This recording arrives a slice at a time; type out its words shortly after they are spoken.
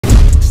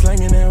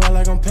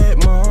on Pat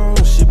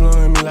Mahomes. She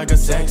blowing me like a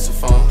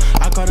saxophone.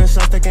 I call them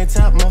shots, they can't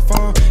tap my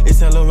phone. It's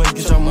hella way,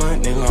 get your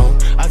money long.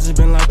 I just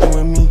been like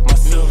with me,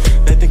 myself.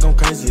 They think I'm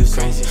crazy as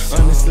crazy.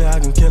 Honestly, I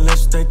can kill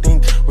less what they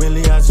think.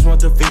 Really, I just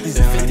want the 50s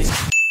and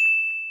 50s.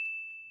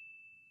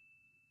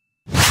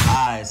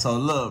 Alright, so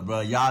look,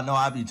 bro, y'all know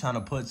I be trying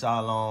to put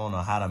y'all on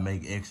how to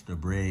make extra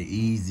bread,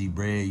 easy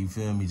bread, you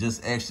feel me?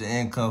 Just extra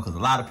income, because a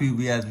lot of people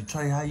be asking me,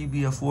 Trey, how you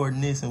be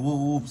affording this and whoop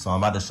whoop? So I'm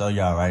about to show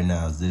y'all right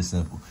now. It's this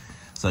simple.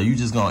 So you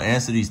just gonna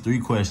answer these 3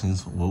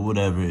 questions, well,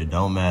 whatever, it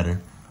don't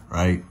matter,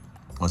 right?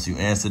 Once you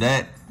answer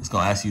that, it's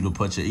gonna ask you to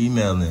put your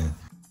email in.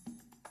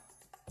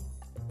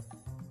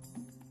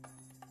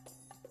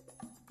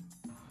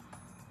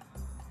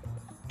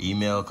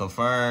 Email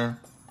confirm.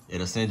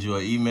 It'll send you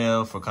an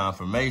email for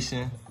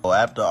confirmation. So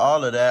after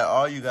all of that,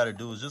 all you gotta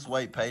do is just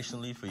wait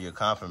patiently for your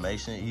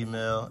confirmation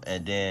email.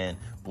 And then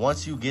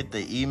once you get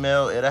the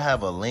email, it'll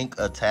have a link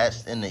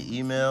attached in the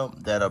email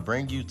that'll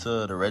bring you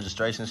to the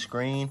registration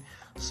screen.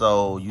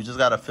 So you just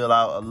gotta fill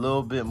out a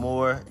little bit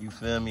more, you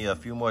feel me? A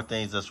few more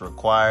things that's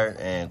required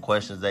and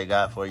questions they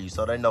got for you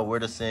so they know where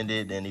to send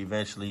it. And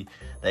eventually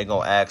they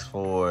gonna ask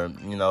for,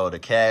 you know, the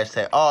cash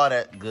tag, all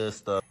that good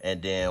stuff. And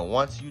then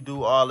once you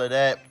do all of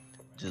that,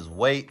 just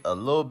wait a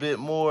little bit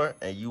more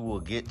and you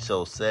will get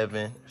your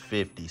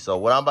 $750. So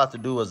what I'm about to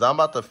do is I'm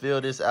about to fill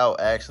this out.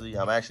 I'm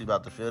actually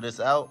about to fill this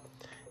out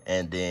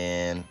and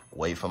then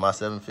wait for my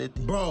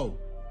 $750.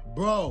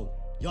 Bro,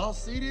 y'all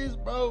see this,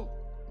 bro?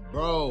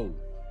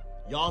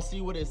 Y'all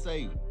see what it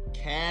say?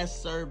 Cash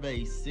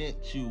Survey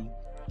sent you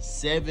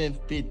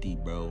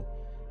 $750, bro.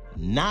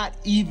 Not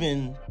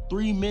even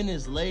 3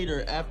 minutes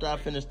later after I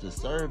finished the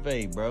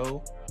survey,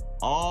 bro.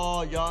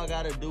 All y'all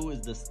gotta do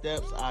is the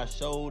steps I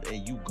showed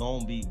and you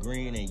gon' be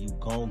green and you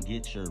gon'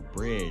 get your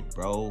bread,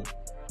 bro.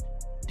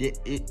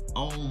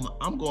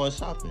 I'm going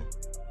shopping.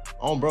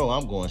 Bro,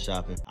 I'm going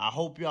shopping. I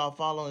hope y'all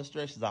follow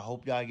instructions. I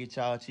hope y'all get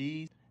y'all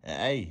cheese. And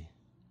hey,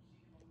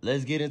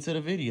 let's get into the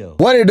video.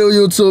 What it do,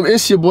 YouTube?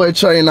 It's your boy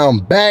Trey and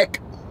I'm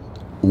back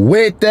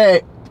with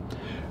that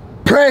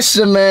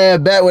pressure,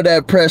 man. Back with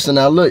that pressure.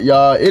 Now look,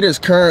 y'all, it is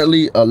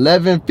currently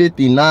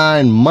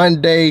 11:59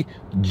 Monday,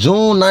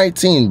 June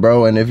 19th,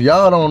 bro. And if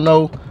y'all don't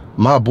know,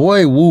 my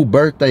boy Woo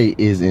birthday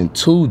is in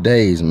 2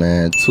 days,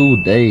 man.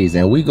 2 days.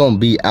 And we gonna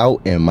be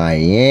out in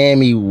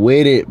Miami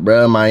with it,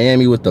 bro.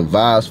 Miami with the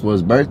vibes for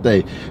his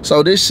birthday.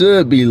 So this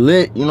should be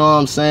lit, you know what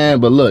I'm saying?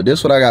 But look, this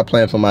is what I got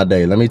planned for my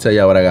day. Let me tell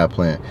y'all what I got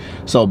planned.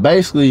 So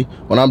basically,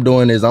 what I'm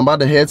doing is I'm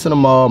about to head to the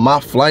mall. My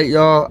flight,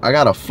 y'all, I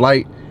got a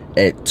flight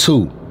at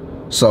 2.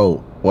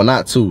 So, well,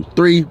 not 2,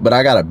 3, but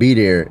I gotta be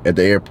there at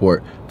the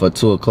airport for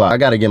 2 o'clock. I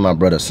gotta get my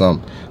brother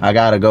something. I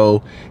gotta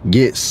go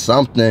get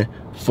something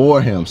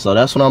for him. So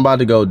that's what I'm about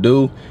to go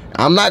do.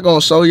 I'm not gonna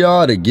show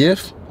y'all the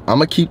gift. I'm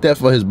gonna keep that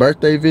for his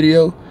birthday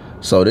video.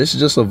 So this is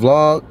just a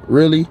vlog,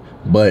 really.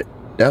 But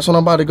that's what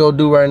I'm about to go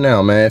do right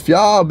now, man. If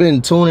y'all been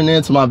tuning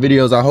into my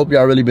videos, I hope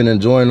y'all really been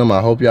enjoying them.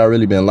 I hope y'all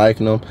really been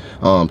liking them.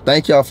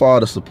 Thank y'all for all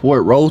the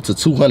support. Road to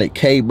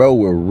 200K, bro.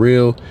 We're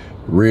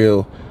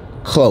real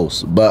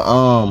close.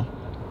 But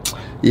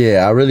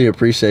yeah, I really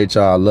appreciate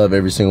y'all. I love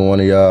every single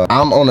one of y'all.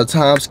 I'm on a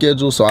time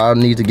schedule, so I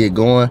need to get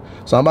going.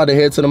 So I'm about to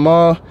head to the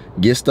mall,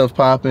 get stuff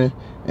popping,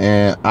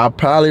 and I'll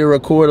probably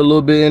record a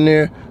little bit in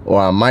there,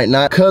 or I might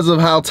not. Because of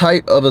how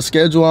tight of a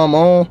schedule I'm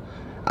on,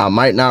 I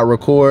might not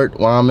record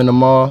while I'm in the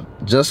mall,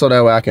 just so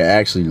that way I can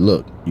actually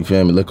look, you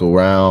feel me, look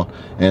around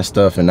and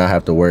stuff, and not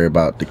have to worry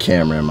about the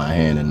camera in my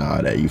hand and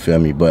all that, you feel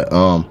me? But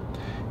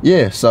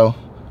yeah, so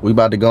we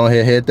about to go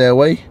ahead, head that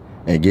way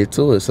and get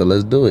to it. So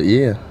let's do it.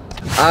 Yeah.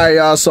 All right,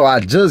 y'all, so I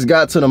just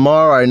got to the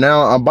mall right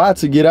now. I'm about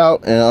to get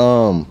out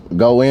and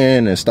go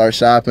in and start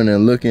shopping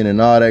and looking and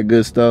all that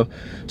good stuff.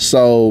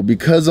 So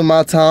because of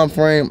my time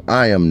frame,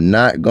 I am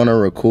not gonna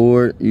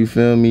record, you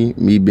feel me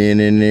being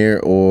in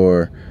there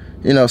or,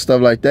 you know,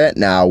 stuff like that.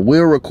 Now I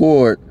will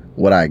record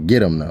what I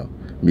get him though,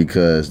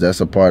 because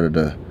that's a part of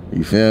the,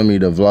 you feel me,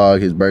 the vlog,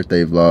 his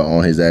birthday vlog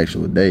on his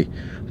actual day.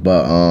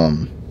 But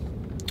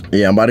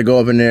yeah, I'm about to go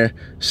up in there,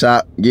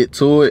 shop, get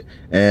to it,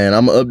 and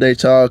I'm gonna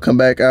update y'all, come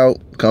back out,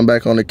 come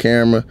back on the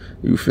camera,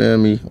 you feel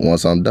me,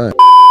 once I'm done.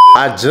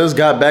 I just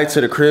got back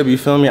to the crib, you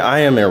feel me? I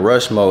am in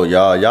rush mode,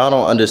 y'all. Y'all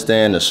don't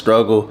understand the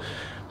struggle.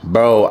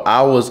 Bro,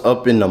 I was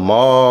up in the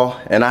mall,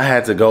 and I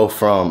had to go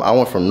from, I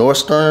went from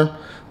Nordstrom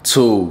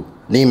to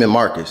Neiman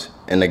Marcus.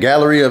 And the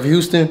Gallery of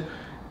Houston,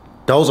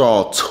 those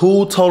are on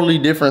 2 totally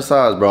different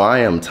sides, bro.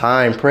 I am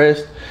time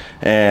pressed,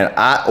 and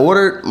I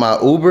ordered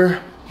my Uber.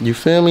 You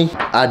feel me?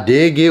 I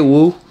did get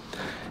Woo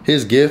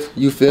his gift,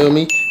 you feel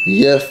me?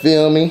 You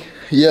feel me?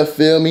 You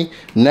feel me?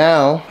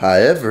 Now,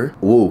 however,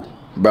 Woo,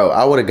 bro,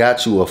 I would have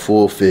got you a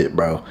full fit,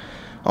 bro.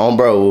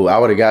 Bro, I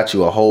would have got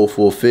you a whole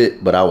full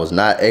fit, but I was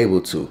not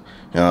able to. You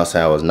know what I'm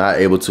saying? I was not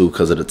able to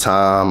because of the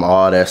time,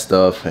 all that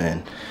stuff,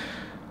 and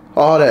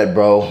all that,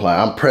 bro. Like,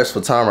 I'm pressed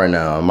for time right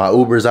now. My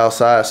Uber's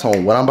outside, so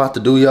what I'm about to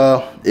do,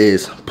 y'all,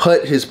 is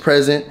put his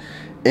present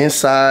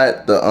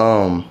inside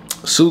the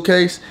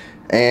suitcase,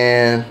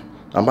 and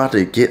I'm about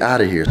to get out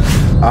of here.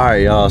 All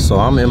right, y'all, so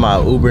I'm in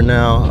my Uber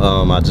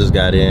now. I just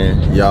got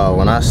in. Y'all,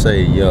 when I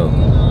say yo,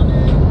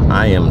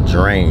 I am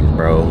drained,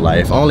 bro. Like,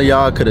 if only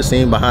y'all could have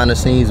seen behind the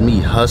scenes me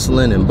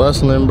hustling and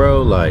bustling,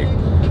 bro. Like,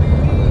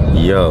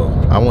 yo,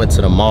 I went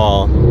to the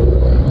mall.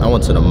 I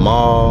went to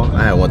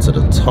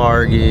the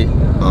Target.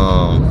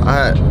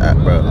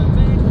 Bro,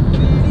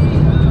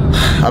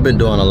 I've been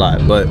doing a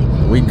lot, but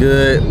we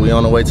good. We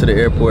on the way to the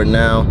airport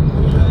now.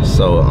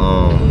 So,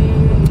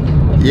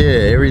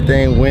 yeah,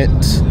 everything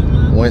went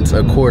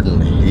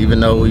accordingly. Even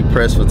though we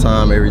pressed for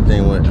time,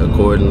 everything went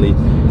accordingly.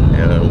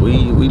 And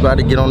we about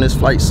to get on this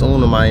flight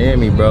soon to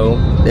Miami, bro.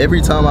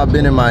 Every time I've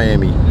been in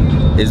Miami,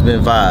 it's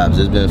been vibes.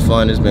 It's been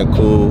fun. It's been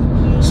cool.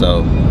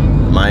 So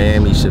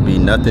Miami should be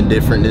nothing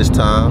different this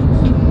time.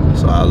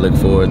 So I look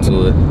forward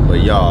to it.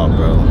 But y'all,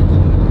 bro,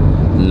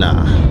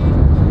 nah,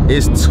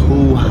 it's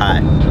too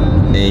hot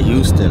in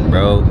Houston,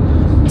 bro.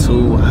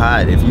 Too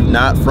hot. If you're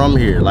not from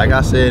here, like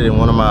I said in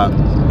one of my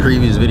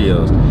previous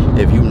videos,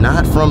 if you're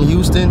not from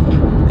Houston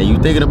and you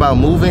thinking about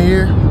moving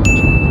here,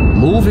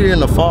 move here in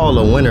the fall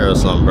or winter or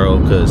something, bro.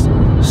 Because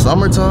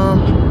summertime,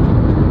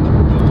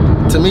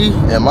 to me,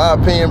 in my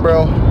opinion,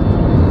 bro,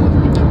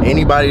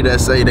 anybody that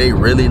say they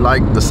really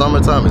like the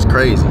summertime is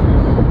crazy.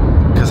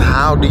 Because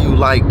how do you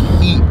like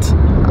heat?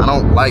 I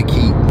don't like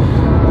heat.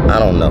 I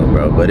don't know,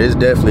 bro, but it's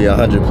definitely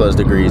 100+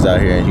 degrees out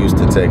here in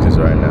Houston, Texas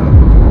right now.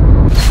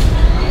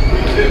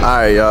 All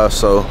right, y'all,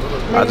 so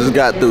I just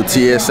got through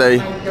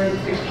TSA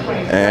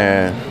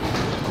and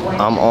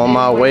I'm on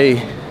my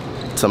way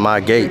to my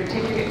gate.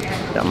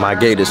 My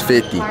gate is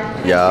 50,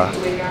 y'all.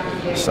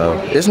 So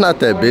it's not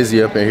that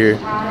busy up in here,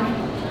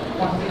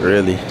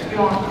 really.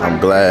 I'm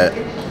glad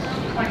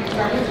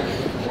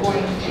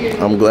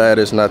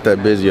it's not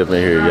that busy up in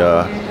here,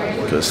 y'all,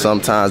 because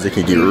sometimes it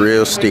can get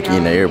real sticky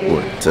in the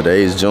airport.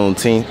 Today is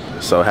Juneteenth,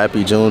 so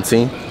happy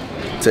Juneteenth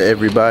to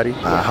everybody.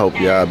 I hope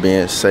y'all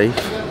being safe.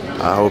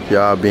 I hope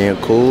y'all being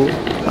cool.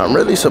 I'm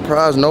really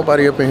surprised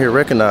nobody up in here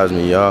recognized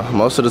me, y'all.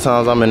 Most of the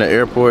times I'm in the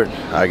airport,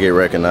 I get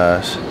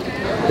recognized.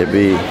 It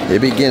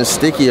be getting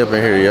sticky up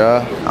in here,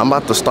 y'all. I'm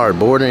about to start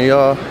boarding,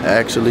 y'all,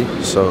 actually.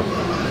 So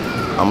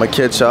I'm gonna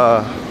catch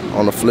y'all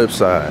on the flip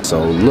side.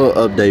 So little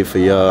update for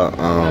y'all.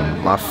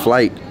 My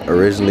flight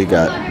originally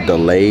got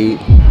delayed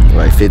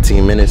like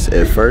 15 minutes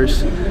at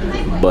first,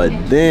 but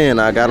then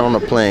I got on the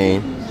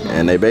plane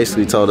and they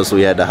basically told us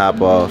we had to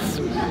hop off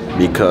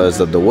because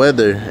of the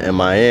weather in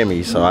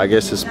Miami. So I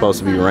guess it's supposed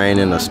to be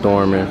raining or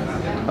storming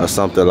or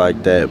something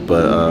like that,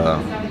 but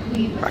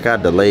I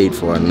got delayed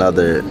for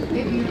another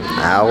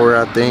hour,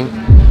 I think.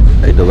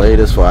 They delayed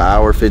us for an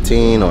hour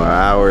 15 or an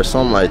hour,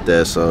 something like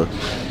that. So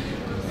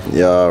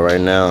y'all, right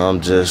now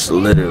I'm just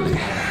literally,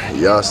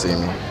 y'all see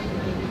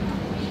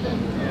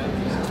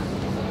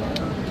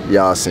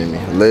me,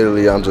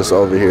 literally I'm just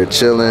over here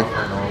chilling.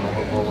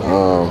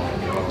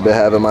 Been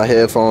having my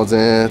headphones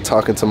in,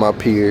 talking to my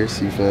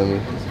peers, you feel me,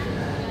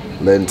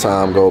 letting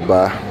time go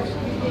by.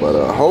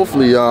 But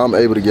hopefully, y'all, I'm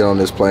able to get on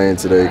this plane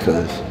today,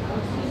 because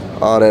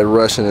all that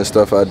rushing and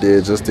stuff I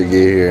did just to get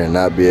here and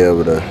not be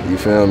able to, you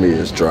feel me,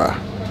 is dry.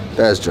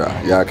 That's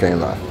dry, y'all can't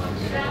lie,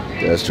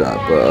 that's dry.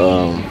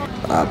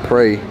 But I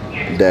pray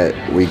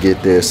that we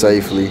get there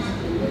safely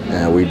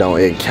and we don't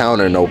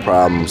encounter no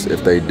problems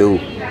if they do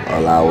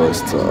allow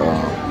us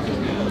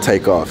to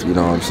take off, you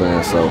know what I'm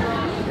saying? So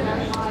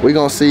we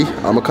gonna see.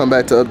 I'm gonna come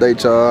back to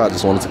update y'all. I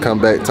just wanted to come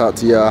back, talk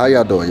to y'all. How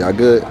y'all doing? Y'all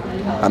good?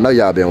 I know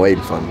y'all been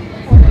waiting for me.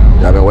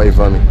 Y'all been waiting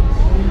for me?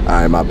 All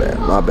right, my bad.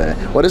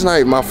 Well, it's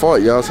not my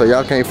fault, y'all, so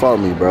y'all can't fault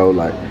me, bro.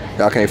 Like,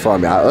 y'all can't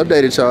fault me. I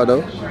updated y'all,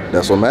 though.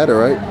 That's what matter,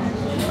 right?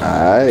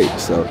 All right,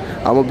 so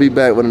I'm gonna be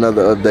back with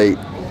another update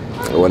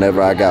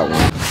whenever I got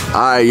one. All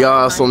right,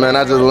 y'all, so, man,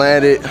 I just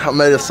landed. I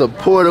made a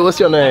supporter. What's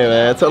your name,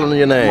 man? Tell them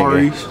your name.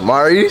 Maurice.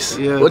 Maurice?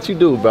 Yeah. What you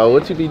do, bro?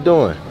 What you be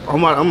doing?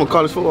 I'm a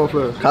college football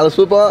player. College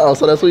football? Oh,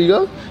 so that's where you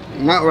go?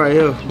 Not right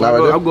here. Not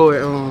right there? I'm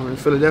going in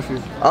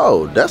Philadelphia.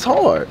 Oh, that's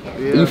hard.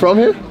 Yeah. You from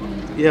here?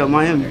 Yeah,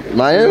 Miami.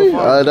 Miami?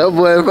 That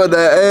boy from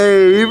that,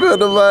 hey, he from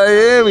the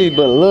Miami.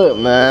 But look,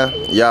 man,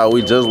 y'all,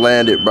 we just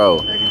landed, bro.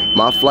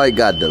 My flight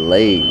got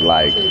delayed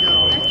like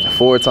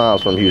 4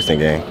 times from Houston,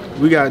 gang.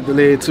 We got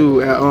delayed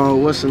too at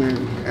what's the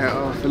name?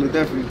 At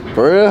Philadelphia.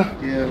 For real?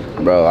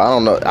 Yeah. Bro, I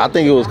don't know. I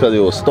think it was because it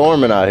was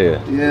storming out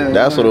here. Yeah.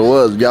 That's what it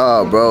was,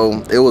 y'all,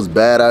 bro. It was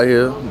bad out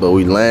here, but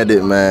we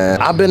landed,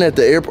 man. I've been at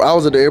the airport. I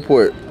was at the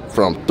airport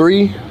from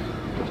 3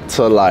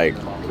 to like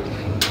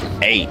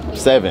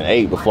 7,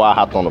 8 before I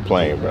hopped on the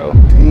plane, bro.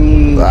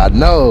 I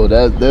know,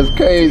 that's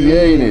crazy,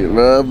 ain't it,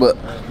 bro? But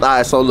all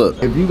right, so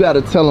look, if you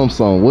gotta tell them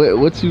something, what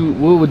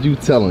would you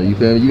tell them? You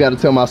feel me? You gotta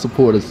tell my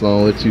supporters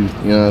something. You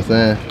know what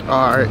I'm saying?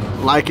 All right,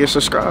 like and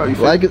subscribe. You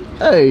feel like it,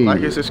 hey,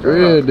 like and subscribe.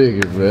 Real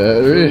nigga,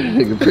 bro. Real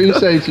nigga.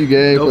 Appreciate you,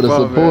 gang, for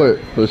the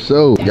support, man. For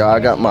sure. Y'all, I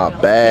got my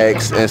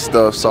bags and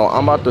stuff, so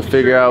I'm about to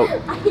figure out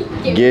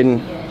getting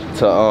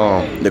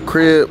to the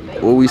crib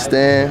where we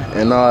stand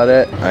and all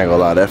that. I ain't gonna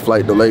lie, that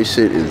flight delay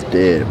shit is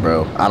dead,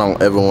 bro. I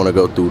don't ever want to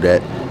go through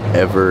that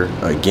ever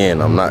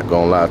again. I'm not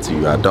gonna lie to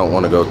you, I don't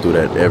want to go through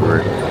that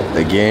ever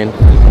again,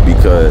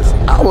 because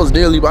I was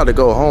nearly about to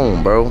go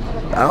home, bro.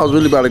 I was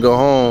really about to go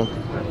home,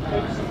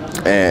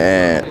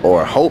 and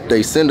or hope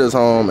they send us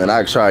home and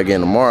I can try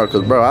again tomorrow.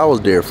 Cause bro, I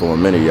was there for a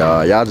minute,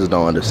 y'all. Y'all just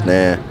don't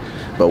understand.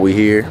 But we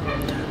here.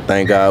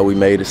 Thank God we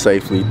made it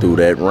safely through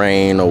that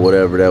rain or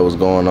whatever that was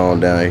going on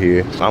down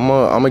here. I'm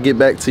gonna get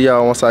back to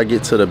y'all once I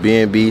get to the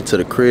B&B, to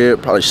the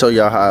crib. Probably show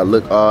y'all how I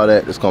look, all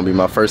that. It's gonna be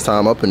my first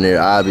time up in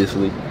there,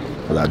 obviously.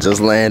 Cause I just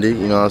landed,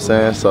 you know what I'm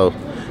saying? So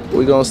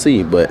we gonna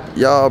see. But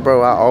y'all,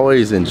 bro, I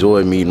always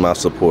enjoy meeting my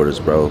supporters,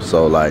 bro.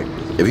 So like,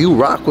 if you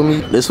rock with me,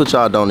 this is what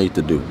y'all don't need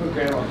to do.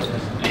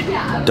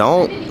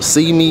 Don't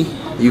see me,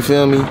 you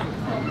feel me,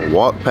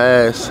 walk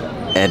past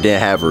and then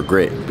have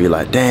regret. Be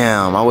like,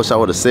 damn, I wish I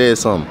would have said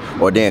something.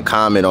 Or then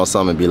comment on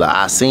something and be like,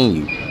 I seen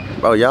you.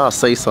 Bro, y'all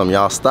say something,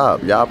 y'all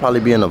stop. Y'all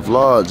probably be in the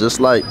vlog just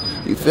like,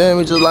 you feel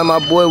me, just like my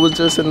boy was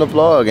just in the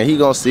vlog and he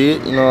gonna see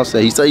it, you know what I'm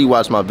saying? He say you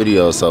watch my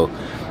videos, so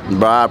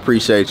bro, I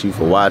appreciate you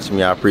for watching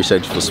me. I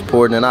appreciate you for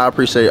supporting, and I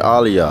appreciate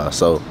all of y'all.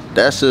 So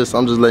that's just,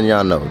 I'm just letting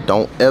y'all know.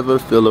 Don't ever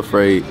feel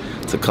afraid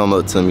to come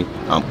up to me.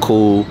 I'm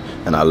cool,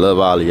 and I love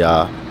all of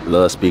y'all.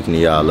 Love speaking to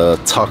y'all,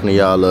 love talking to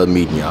y'all, love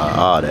meeting y'all,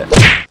 all that.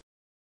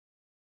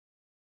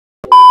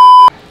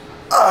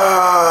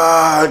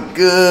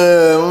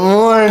 Good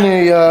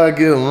morning, y'all.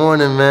 Good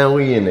morning, man.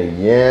 We in the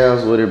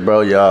yams with it,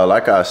 bro, y'all.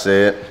 Like I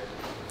said,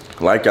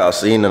 like y'all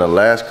seen in the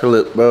last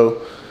clip,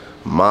 bro,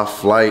 my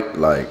flight,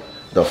 like,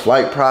 the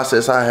flight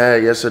process I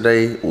had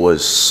yesterday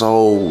was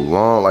so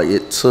long. Like,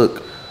 it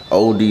took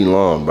OD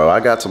long, bro. I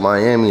got to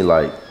Miami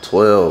like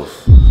 1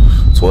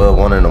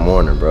 in the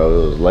morning,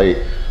 bro. It was late.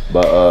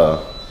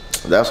 But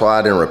that's why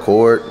I didn't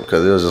record,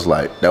 because it was just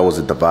like, that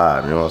wasn't the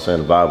vibe, you know what I'm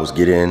saying? The vibe was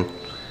get in,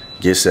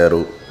 get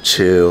settled,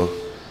 chill,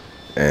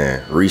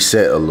 and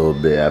reset a little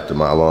bit after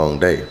my long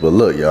day. But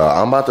look, y'all,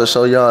 I'm about to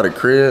show y'all the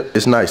crib.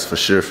 It's nice for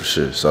sure, for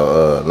sure.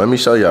 So let me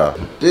show y'all.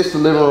 This is the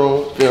living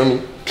room, feel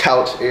me?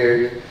 Couch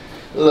area.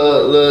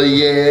 Little,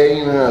 yeah,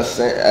 you know what I'm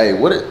saying?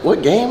 Hey,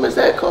 what game is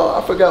that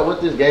called? I forgot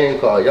what this game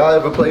called. Y'all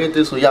ever played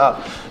this where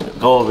y'all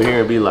go over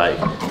here and be like,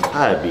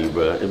 how it be,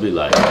 bro? It'd be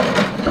like,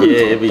 yeah,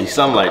 it'd be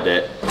something like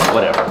that.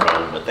 Whatever,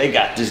 bro. But they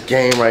got this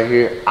game right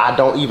here. I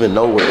don't even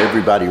know where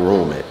everybody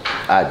room at.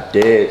 I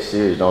dead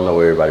serious don't know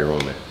where everybody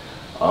room at.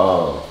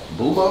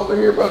 Booba over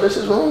here, bro, this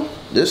is room?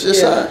 This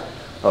is side?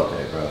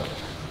 Okay, bro.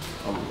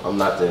 I'm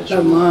not the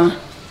intruder. Come on.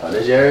 Oh,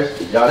 this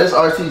yours? Y'all, this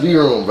RTV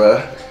room,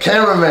 bro.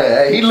 Cameraman,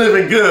 hey, he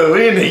living good.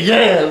 We in the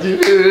yams,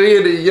 you feel me? We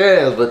in the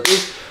yams. But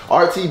this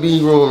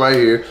RTB room right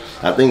here,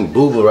 I think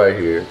Booba right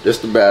here, this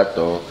the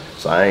bathroom.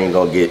 So I ain't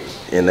gonna get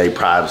in their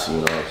privacy, you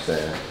know what I'm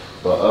saying?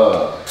 But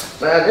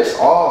man, it's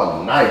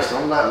all nice.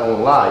 I'm not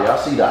gonna lie. Y'all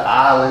see the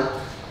island,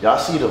 y'all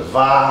see the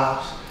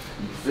vibes,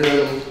 you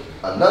feel me?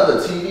 Another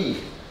TV.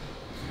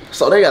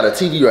 So they got a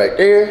TV right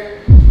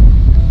there.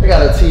 They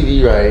got a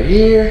TV right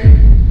here.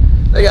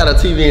 They got a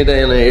TV in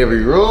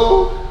every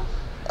room.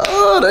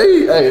 Oh,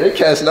 they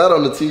casting out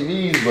on the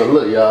TVs, but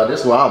look, y'all,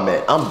 this is where I'm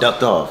at. I'm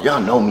ducked off.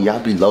 Y'all know me. I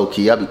be low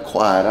key. I be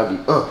quiet. I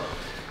be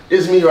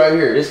This me right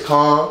here. This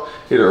calm.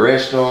 Hit a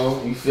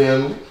restroom. You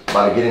feel me?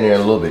 About to get in there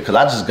in a little bit, cause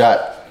I just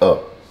got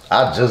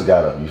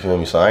up. You feel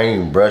me? So I ain't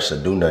even brushed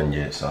or do nothing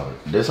yet. So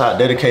this how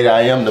dedicated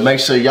I am to make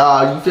sure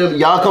y'all, you feel me?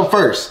 Y'all come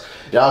first.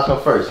 Y'all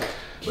come first.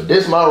 But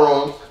this my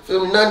room.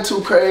 Feel me? Nothing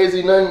too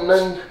crazy.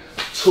 Nothing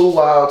too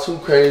wild, too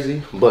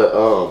crazy.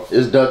 But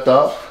it's ducked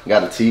off.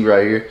 Got a TV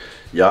right here.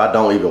 Y'all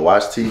don't even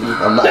watch TV.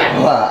 I'm not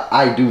gonna lie.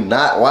 I do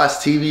not watch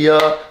TV,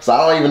 y'all. So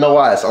I don't even know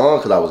why it's on,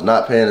 because I was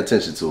not paying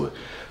attention to it.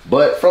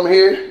 But from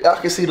here, y'all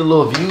can see the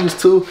little views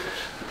too.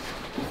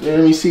 Let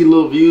me see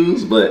little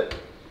views, but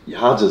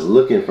y'all just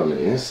looking from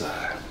the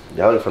inside.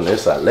 Y'all looking from the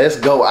inside. Let's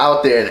go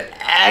out there and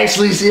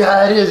actually see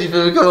how it is. You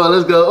feel me? Come on,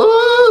 let's go.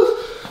 Ooh.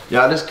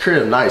 Y'all, this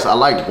crib nice. I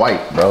like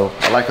white, bro.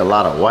 I like a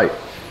lot of white.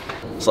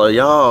 So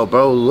y'all,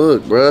 bro,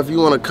 look, bro, if you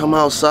wanna come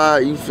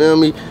outside, you feel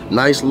me?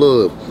 Nice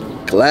little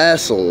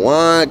glass of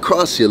wine,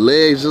 cross your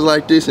legs just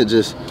like this and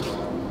just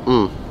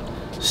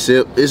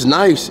sip. It's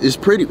nice, it's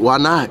pretty. Why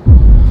not?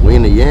 We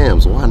in the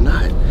yams, why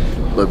not?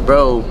 But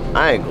bro,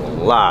 I ain't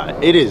gonna lie,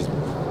 it is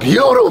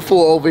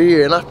beautiful over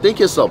here, and I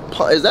think it's a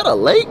pond. Is that a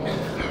lake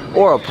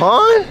or a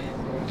pond?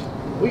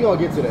 We gonna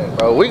get to that,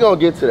 bro. We gonna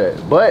get to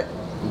that. But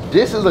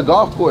this is a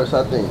golf course,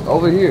 I think,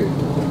 over here.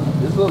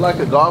 This looks like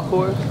a golf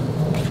course.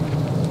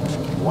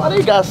 Why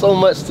they got so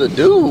much to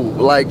do,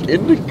 like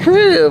in the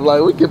crib?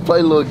 Like we can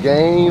play little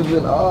games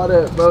and all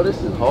that, bro. This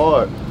is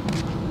hard.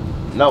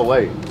 No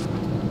way.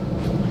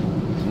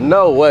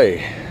 No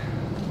way.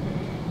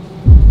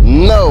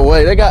 No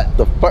way. They got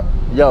the first.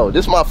 Yo,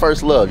 this is my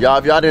first love, y'all.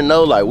 If y'all didn't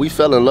know, like we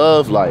fell in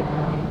love. Like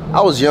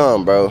I was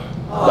young, bro.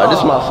 Like this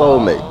is my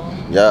soulmate.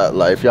 Yeah,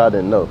 like if y'all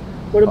didn't know.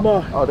 What a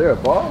ball? Oh, there a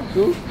ball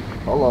too.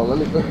 Hold on, let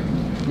me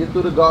get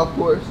through the golf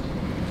course.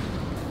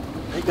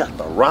 They got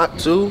the rock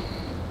too.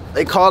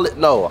 They call it,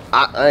 no,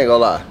 I ain't gonna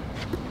lie.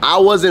 I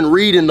wasn't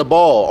reading the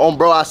ball. On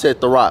bro, I said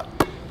the rock.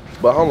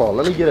 But hold on,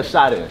 let me get a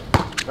shot in.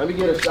 Let me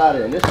get a shot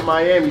in. This is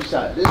Miami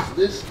shot.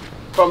 This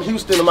from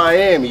Houston to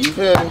Miami, you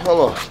feel me?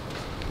 Hold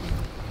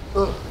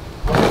on.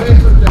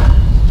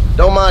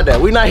 Don't mind that.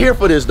 We're not here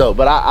for this though,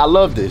 but I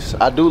love this.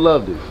 I do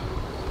love this.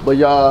 But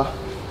y'all,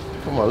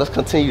 Come on, let's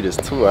continue this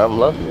tour. I'm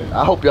loving it.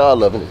 I hope y'all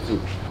loving it too.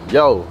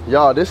 Yo,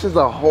 y'all, this is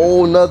a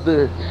whole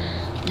nother.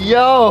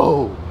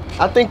 Yo,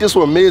 I think this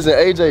where Miz and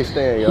AJ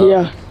stand, y'all.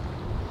 Yeah.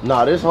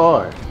 Nah, this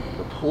hard.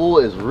 The pool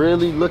is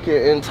really looking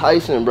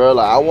enticing, bro.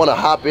 Like I want to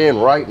hop in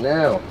right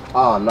now.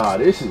 Oh, nah,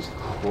 this is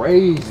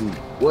crazy.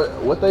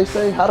 What they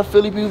say? How the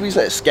Philly people be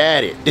saying?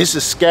 Scattered. This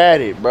is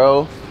scattered,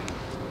 bro.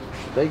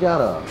 They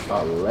got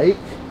a lake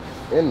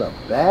in the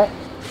back.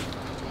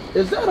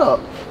 Is that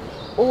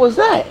what was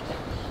that?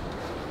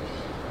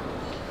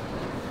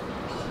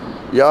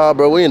 Y'all,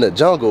 bro, we in the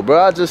jungle,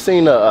 bro. I just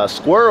seen a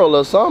squirrel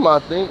or something, I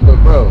think, but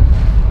bro,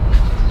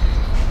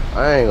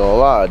 I ain't gonna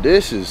lie.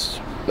 This is,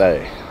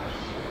 like,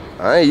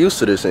 I ain't used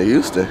to this in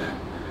Houston.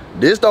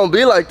 This don't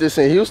be like this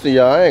in Houston,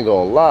 y'all. I ain't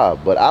gonna lie,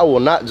 but I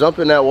will not jump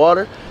in that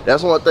water.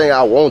 That's one thing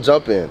I won't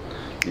jump in.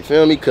 You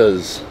feel me?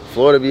 Cause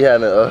Florida be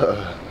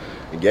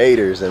having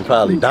gators and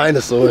probably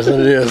dinosaurs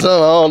in there or something.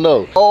 I don't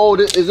know. Oh,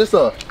 is this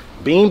a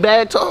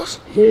beanbag toss?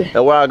 Yeah.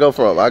 And where I go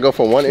from? I go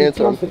from one end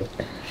to the.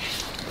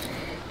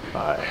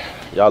 All right,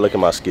 y'all look at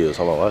my skills.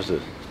 Hold on, watch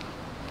this.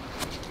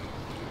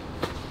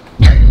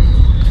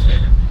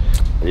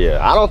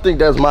 Yeah, I don't think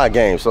that's my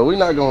game, so we're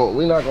not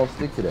gonna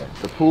stick to that.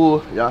 The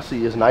pool, y'all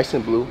see, is nice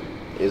and blue.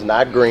 It's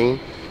not green.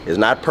 It's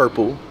not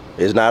purple.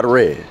 It's not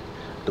red.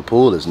 The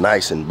pool is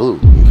nice and blue.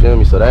 You feel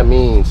me? So that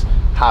means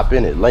hop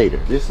in it later.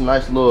 This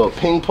nice little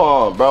ping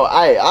pong, bro.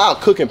 I'll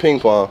cook in ping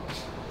pong.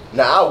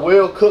 Now I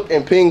will cook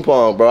in ping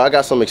pong, bro. I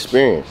got some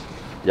experience.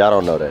 Y'all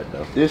don't know that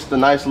though. This the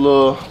nice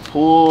little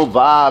pool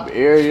vibe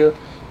area,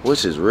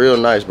 which is real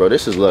nice, bro.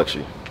 This is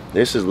luxury.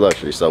 This is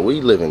luxury. So we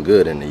living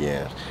good in the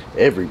Yams.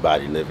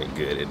 Everybody living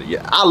good in the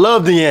Yams. I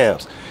love the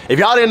Yams. If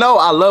y'all didn't know,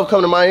 I love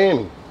coming to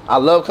Miami. I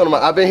love coming to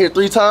Miami. I've been here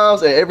 3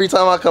 times, and every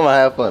time I come, I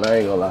have fun. I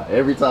ain't gonna lie.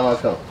 Every time I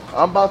come.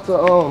 I'm about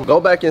to go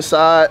back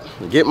inside,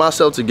 get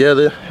myself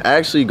together,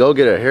 actually go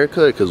get a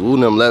haircut, because Woo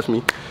and them left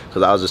me,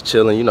 because I was just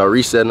chilling, you know,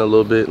 resetting a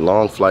little bit,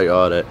 long flight,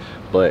 all that.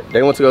 But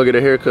they went to go get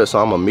a haircut, so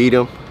I'm gonna meet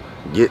them,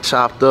 get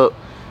chopped up.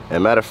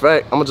 And matter of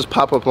fact, I'm gonna just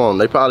pop up on them.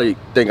 They probably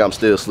think I'm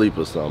still asleep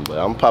or something, but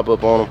I'm gonna pop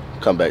up on them,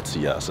 come back to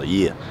y'all. So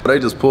yeah. They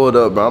just pulled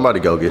up, bro. I'm about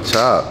to go get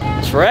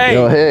chopped. Trey.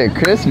 Go ahead,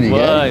 crispy.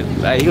 What?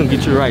 Hey, he gonna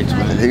get you right,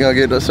 Trey. He gonna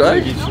get us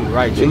right? He gonna get you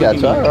right. He got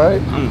chopped,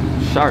 right?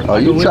 Sharp. Oh,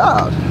 you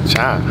chopped.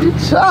 Chopped. You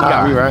chopped. You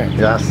got me right.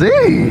 Yeah, I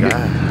see.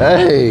 Yeah.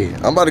 Hey,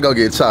 I'm about to go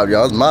get chopped,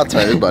 y'all. It's my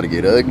turn. It's about to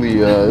get ugly,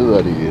 y'all. It's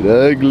about to get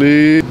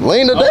ugly.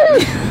 Lean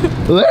today.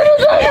 Lean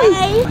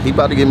today. He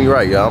about to get me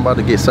right, y'all. I'm about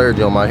to get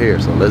surgery on my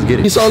hair, so let's get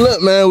it. So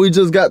look, man, we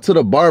just got to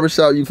the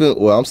barbershop. You feel?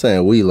 Well, I'm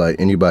saying we, like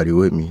anybody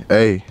with me.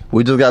 Hey,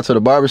 we just got to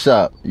the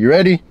barbershop. You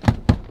ready?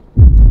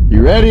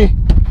 You ready?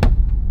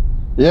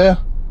 Yeah?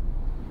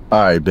 All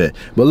right, bet.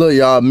 But look,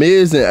 y'all,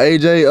 Miz and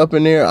AJ up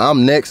in there.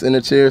 I'm next in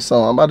the chair, so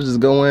I'm about to just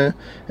go in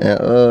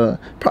and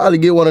probably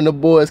get one of the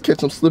boys, catch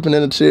them slipping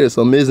in the chair.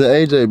 So Miz and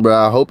AJ, bro,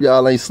 I hope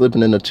y'all ain't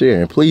slipping in the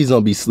chair. And please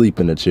don't be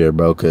sleeping in the chair,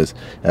 bro, because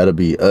that'll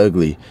be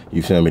ugly,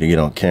 you feel me, to get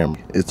on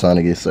camera. It's time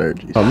to get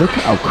surgery. Oh, look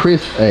how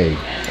crisp, hey.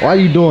 Why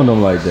you doing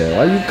them like that?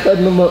 Why you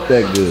cutting them up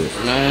that good?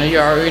 Man, you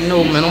already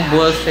know, man. Them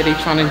boys say they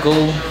trying to go.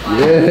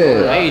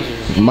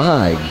 Yeah.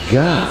 My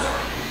God.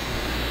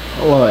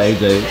 Hold on,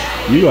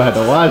 AJ. You gonna have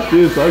to watch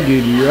this. I'm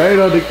getting you right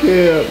on the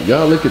cam.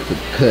 Y'all look at the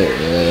cut,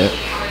 man.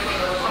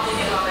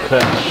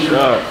 Cut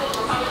sharp.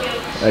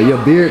 Hey,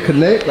 your beard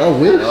connect? I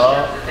wish.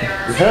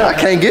 I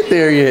can't get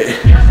there yet.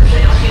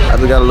 I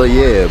just got a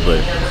little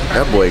but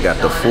that boy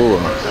got the full.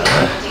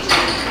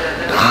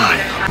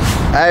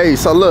 Hey,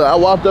 so look, I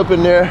walked up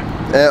in there,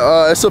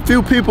 and it's a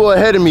few people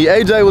ahead of me.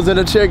 AJ was in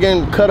the chair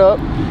getting cut up,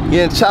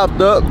 getting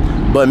chopped up.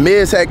 But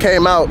Miz had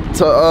came out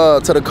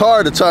to the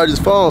car to charge his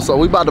phone, so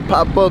we about to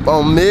pop up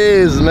on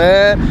Miz,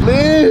 man.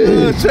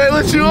 Miz, Trey,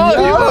 what you on?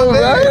 Yo,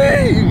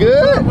 man. You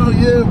good? Bro,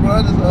 yeah, bro.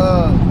 I just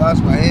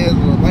washed my hands.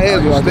 My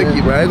hands were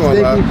sticky, bro. I ain't gonna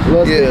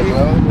lie. Yeah,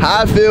 bro.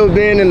 How I feel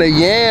being in the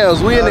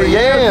Yams? We in the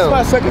Yams. It's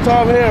my second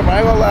time here, bro. I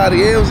ain't gonna lie. The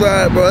Yams,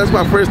 bro. That's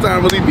my first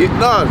time really.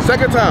 No,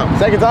 second time.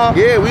 Second time?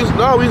 Yeah, we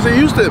was in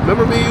Houston.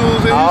 Remember me? You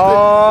was in Houston.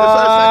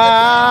 Oh.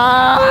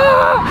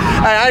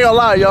 Hey, I ain't gonna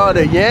lie, y'all.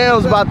 The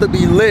Yams about to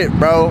be lit,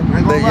 bro. I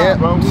ain't gonna lie,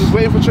 bro. We was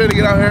waiting for Trey to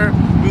get out here.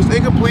 We was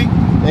incomplete.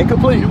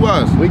 Incomplete. He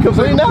was. We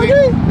complete now,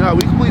 gang? Yeah,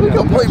 we complete. We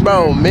complete,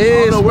 bro.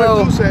 Miz, I don't know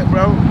where Deuce at,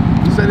 bro.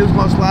 He said he was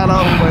gonna slide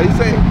off, but he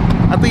said,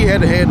 I think he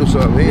had to handle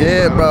something.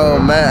 Yeah, bro,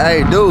 man.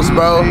 Hey, Deuce,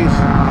 bro.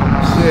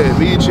 Yeah,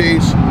 me and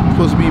Chase.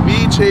 Supposed to be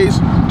me, Chase,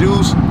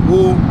 Deuce,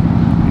 Woo.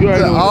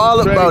 All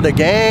about the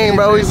game,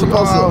 bro. We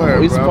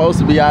supposed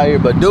to be out here,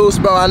 but Deuce,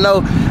 bro, I know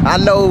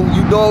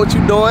you doing what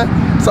you doing.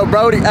 So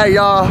Brody, hey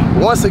y'all,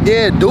 once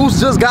again,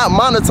 Deuce just got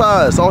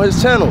monetized on his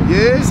channel.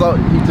 Yeah. So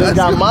he just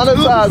got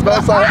monetized,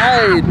 bro. So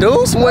hey,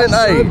 Deuce went,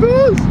 hey,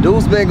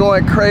 Deuce been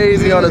going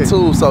crazy on the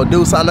tube. So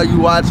Deuce, I know you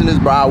watching this,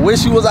 bro. I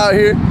wish you was out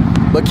here.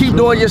 But keep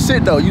doing your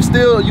shit though. You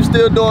still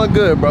doing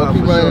good, bro.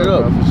 Keep running it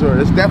up. Bro, for sure.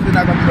 It's definitely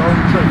not gonna be the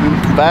only trip,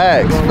 dude.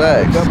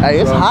 Facts. Hey,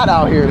 it's hot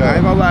out here. Yeah, I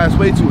ain't gonna lie, it's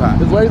way too hot.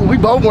 We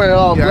both wearing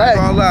all black.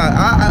 I ain't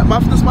gonna lie.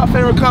 This is my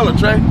favorite color,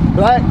 Trey.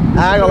 Black?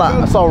 I ain't gonna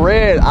lie. So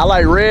red, I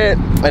like red,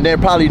 and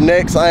then probably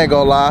next, I ain't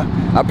gonna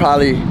lie, I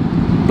probably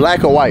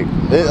black or white.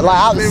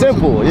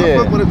 Simple,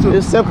 yeah.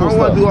 It's simple I don't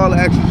want to do all the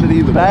extra shit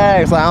either.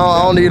 Facts. Like,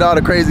 I don't need all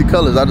the crazy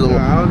colors. I just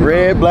want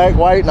red, black,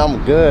 white, and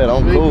I'm good.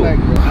 I'm cool. Black,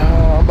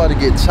 I'm about to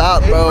get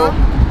chopped, bro.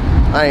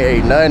 I ain't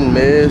ate nothing,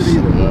 miss.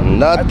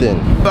 Nothing.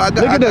 Look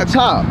at the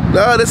top.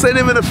 No, this ain't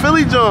even a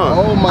Philly joint.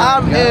 Oh my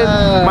God. I'm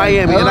in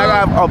Miami, and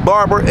I got a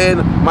barber in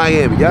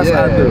Miami. That's what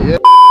I do. Yeah.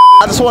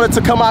 I just wanted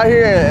to come out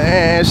here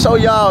and show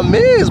y'all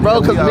Miz,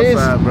 bro, cause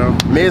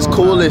Miz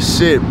cool as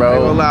shit, bro. I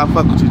ain't gonna lie, I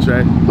fuck with you,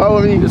 Trey. Fuck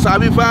with me? So I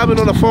be vibing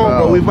on the phone,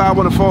 bro. We vibe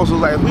on the phone, so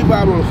like, if we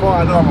vibe on the phone,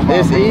 I know I'm a vibe.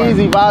 It's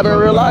easy vibing in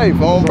real life,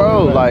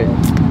 bro. Like,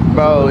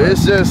 bro,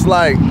 it's just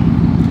like,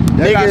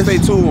 y'all gotta stay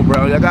tuned,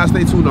 bro. Y'all gotta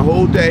stay tuned the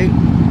whole day.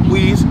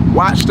 Please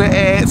watch the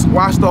ads,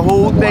 watch the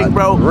whole thing,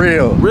 bro.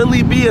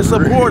 Really be a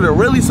supporter.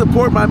 Really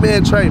support my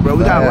man Trey, bro.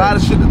 We got a lot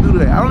of shit to do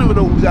today. I don't even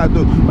know what we gotta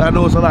do, but I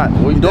know it's a lot.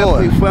 What you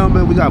doing?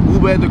 Filming. We got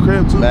Booba at the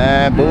crib too.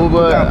 Man,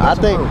 Booba. I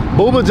think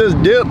Booba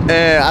just dipped,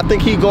 and I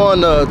think he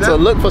going to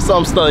look for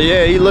some stuff.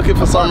 Yeah, he looking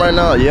for something right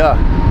now. Yeah.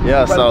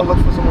 So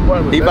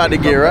he about to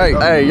get right.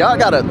 Hey, y'all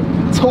gotta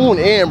tune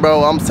in,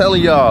 bro. I'm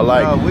telling y'all,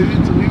 like.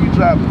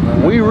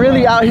 We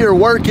really out here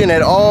working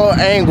at all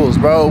angles,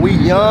 bro. We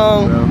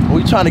young,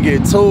 we trying to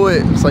get to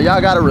it, so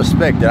y'all gotta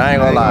respect it. I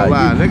ain't gonna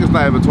lie. Niggas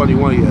not even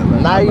 21 yet.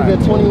 Like, not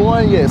even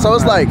 21 yet. So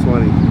it's like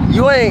 20.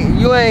 you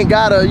ain't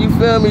gotta, you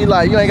feel me?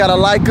 Like you ain't gotta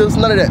like us,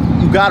 none of that.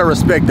 You gotta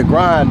respect the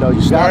grind though.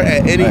 You start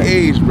at any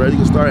age, bro. You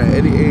can start at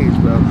any age,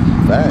 bro.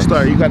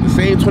 You got the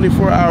same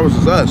 24 hours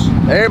as us.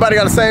 Everybody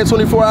got the same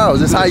 24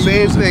 hours. It's how you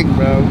same thing,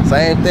 bro.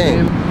 Same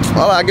thing.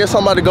 Oh, I guess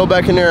I'm about to go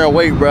back in there and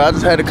wait, bro. I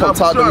just had to come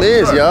talk to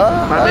Liz,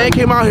 y'all. My man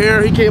came out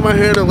here. He came out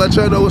here to let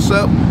y'all know what's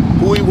up,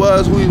 who he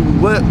was, who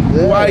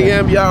I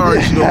am. Y'all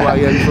already know who I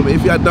am. You feel me?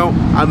 If y'all don't,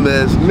 I'm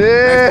Miz.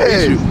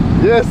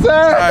 Yes, sir.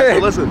 All right, so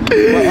listen.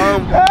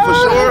 But, for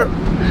sure,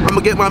 I'm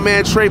gonna get my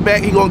man Trey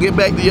back. He gonna get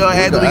back to y'all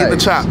after we get the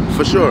chop,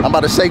 for sure. I'm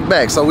about to shake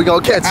back, so we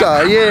gonna catch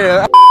y'all.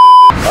 Yeah.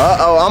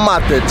 Uh-oh, I'm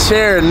out the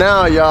chair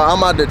now, y'all.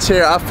 I'm out the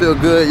chair. I feel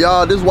good.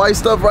 Y'all, this white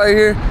stuff right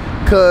here,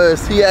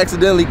 cause he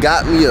accidentally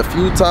got me a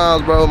few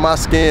times, bro. My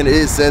skin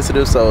is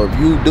sensitive, so if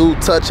you do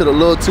touch it a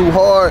little too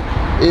hard,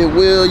 it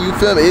will, you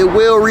feel me? It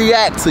will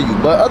react to you.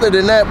 But other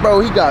than that, bro,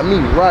 he got me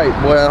right,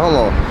 boy.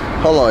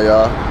 Hold on,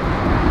 y'all.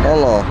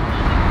 Hold on.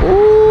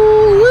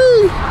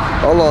 Ooh-wee.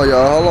 Hold on,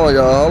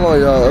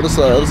 y'all. Other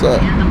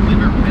side.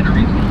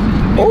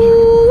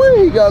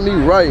 Ooh-wee, he got me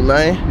right,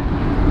 man.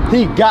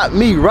 He got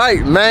me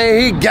right, man.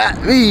 He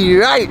got me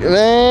right,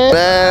 man.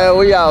 Man,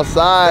 we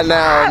outside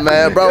now,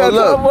 man. Bro,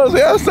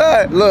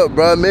 look,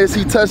 bro, Miss,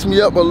 he touched me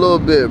up a little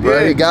bit,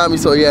 bro. He got me,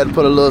 so he had to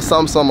put a little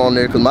something on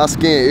there, because my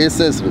skin is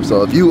sensitive.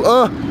 So if you,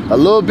 a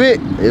little bit,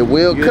 it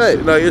will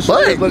cut. No, your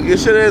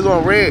shit is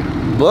on red.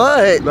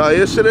 But no,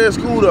 your shit is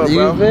cool though,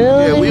 bro. You feel me?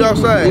 Yeah, we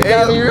outside. You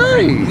got me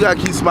right. You gotta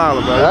keep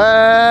smiling, bro.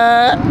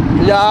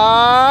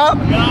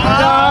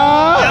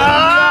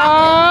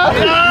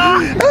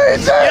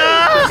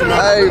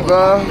 Hey,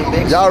 bro.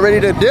 Y'all ready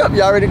to dip?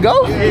 Y'all ready to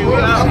go?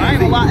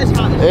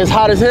 It's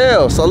hot as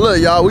hell. So look,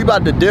 y'all, we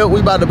about to dip.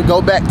 We about to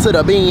go back to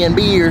the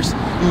B&B'ers.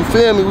 You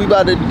feel me? We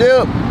about to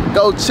dip,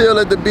 go chill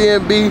at the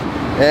B&B.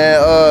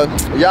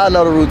 And y'all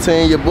know the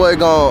routine. Your boy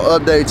gonna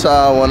update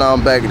y'all when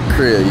I'm back at the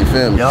crib. You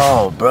feel me?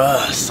 Yo,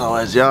 bruh. So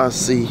as y'all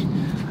see,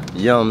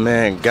 young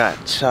man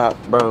got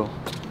chopped, bro.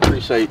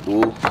 Appreciate the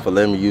Woo for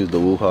letting me use the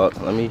Woo Hawk.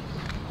 Hold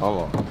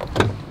on.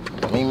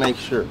 Let me make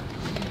sure.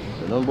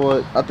 Them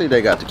boys, I think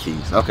they got the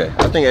keys. Okay,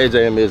 I think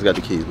AJ and Miz got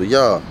the keys. But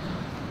y'all,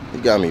 he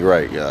got me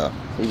right, y'all.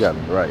 He got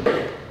me right.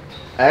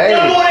 Hey. Yo,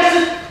 boy,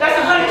 that's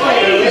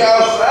 100K. We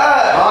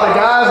outside. All the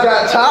guys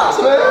got chops,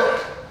 man.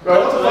 Bro,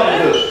 what the fuck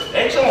is this?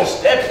 Ain't you on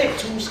step? They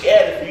too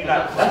scared for you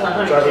not. That's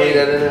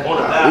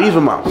 100K.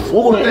 Leaving my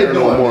food in there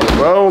no more,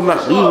 bro. I'm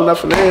not leaving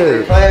nothing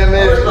there. Playing,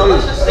 man.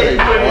 Let's just say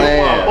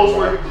post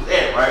where he was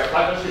at, right?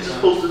 Like it's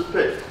just post this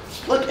pic.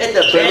 Look at the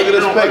back. Look at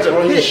this pic,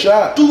 bro. He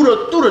shot through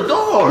the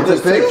door.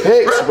 Just take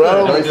pics,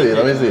 bro.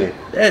 Let me see.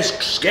 That's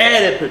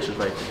scattered pictures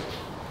right there.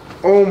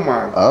 Oh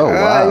my God,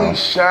 wow. He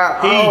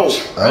shot out.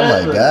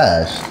 Oh my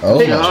gosh. Oh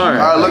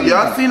my. Look,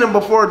 y'all seen him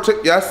before.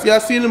 Y'all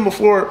seen him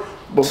before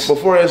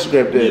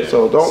Instagram did.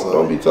 So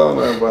don't be telling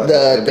everybody.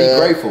 Be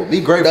grateful.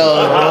 Be grateful.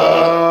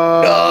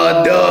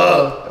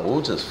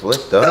 We'll just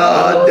flipped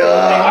up.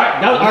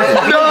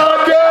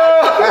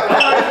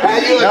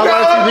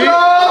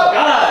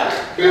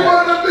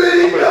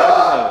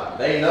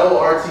 They know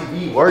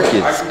RTV work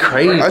is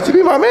crazy.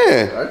 RTV my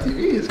man. RTV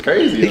is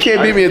crazy. He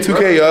can't beat me in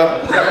 2K,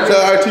 y'all.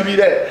 Tell RTV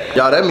that.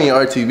 Y'all, that mean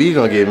RTV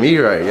gonna get me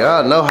right.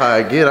 Y'all know how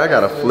I get. I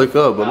gotta flick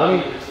up, but let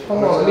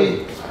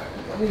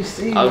me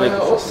see. Man.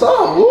 What's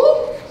up,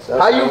 Woo?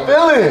 How you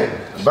feeling?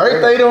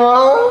 Birthday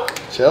tomorrow?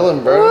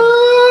 Chilling, bro.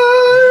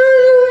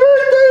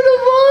 Birthday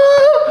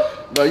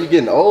tomorrow? Bro, you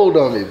getting old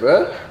on me,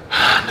 bro.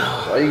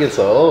 Why you getting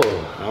so old? I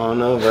don't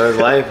know, bro. It's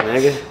life,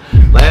 nigga.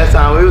 Last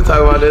time we were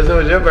talking about this, it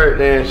was your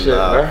birthday and shit,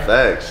 bro.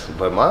 Facts.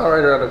 But mine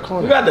right around the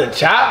corner. You got the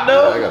chop,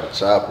 though? Yeah, I got the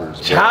choppers.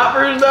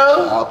 Choppers,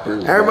 though?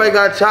 Everybody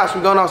got chops.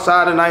 We going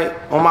outside tonight.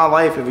 On my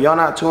life, if y'all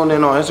not tuned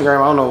in on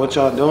Instagram, I don't know what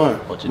y'all doing.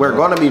 We're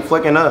gonna be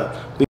flicking up.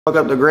 We fuck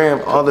up the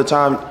gram all the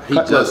time. He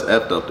just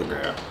effed up the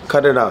gram.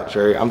 Cut it out,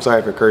 Trey. I'm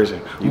sorry for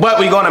cursing. But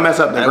we gonna mess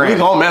up the gram. We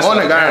gonna mess up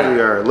the gram.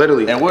 We are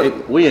literally. And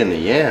we in the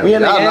yam. We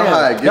in the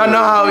yam. Y'all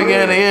know how we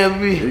get in the yam.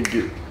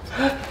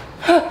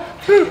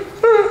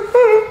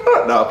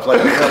 No, play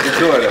we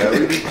doing that.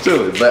 We be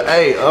chilling. But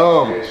hey,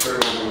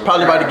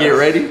 probably about to get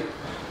ready.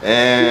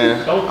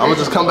 And I'm gonna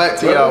just come back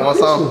to y'all once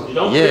I'm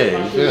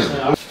yeah, you feel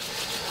me?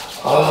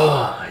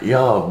 Oh,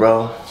 yo,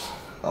 bro.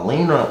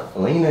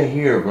 Alina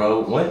here,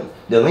 bro. When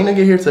did Alina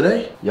get here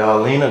today?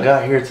 Y'all, Alina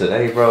got here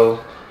today, bro.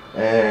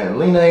 And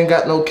Lena ain't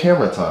got no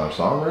camera time,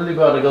 so I'm really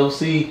about to go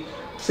see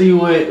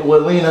what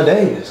Lena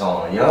Day is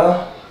on,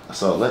 y'all.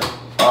 So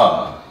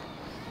I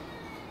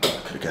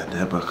could've got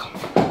that, but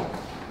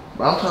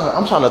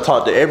I'm trying to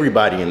talk to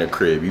everybody in the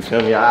crib. You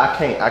feel me? I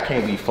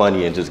can't be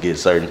funny and just get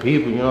certain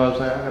people. You know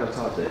what I'm saying? I gotta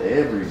talk to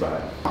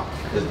everybody.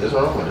 Is this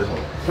one or this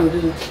one?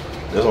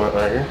 This one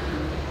right here.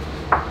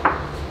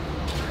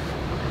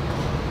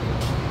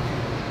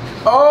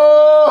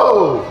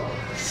 Oh,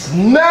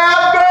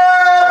 snapper!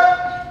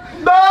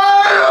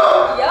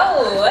 Damn! Yo,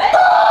 what?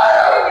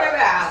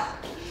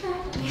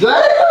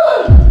 JAYDA!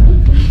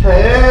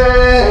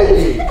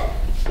 Hey!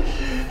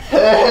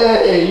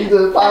 Hey, you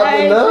just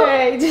popping up?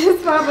 Hey,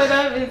 just popping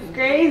up is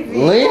crazy.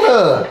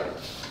 Lena!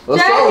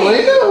 What's up,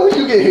 Lena? When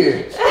you get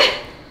here?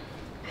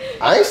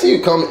 I ain't see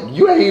you coming.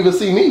 You ain't even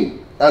see me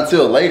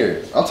until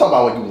later. I'm talking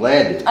about when you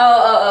landed.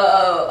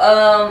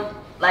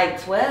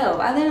 Like 12.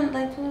 I landed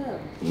like 12.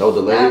 No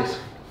delays?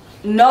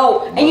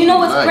 No. And you know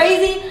what's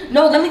crazy?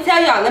 No, let me tell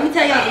y'all. Let me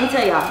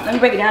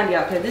break it down to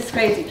y'all because this is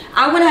crazy.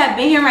 I wouldn't have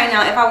been here right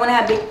now if I wouldn't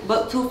have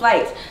booked 2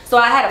 flights. So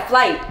I had a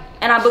flight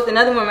and I booked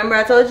another one. Remember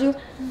I told you?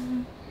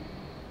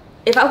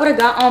 If I would have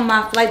got on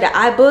my flight that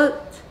I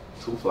booked,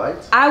 2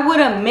 flights? I would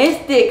have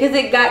missed it because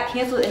it got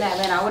canceled in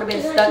Atlanta. I would have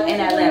been stuck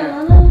in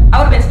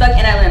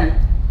Atlanta.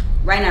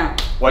 Right now.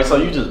 Wait, so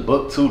you just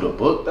booked 2 to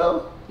book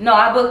though? No,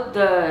 I booked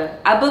the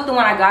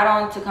one I got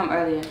on to come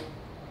earlier.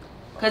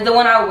 Cause the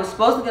one I was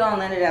supposed to get on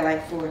landed at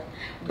like 4.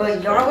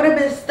 But y'all would have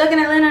been stuck in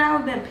Atlanta and I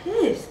would have been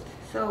pissed.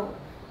 So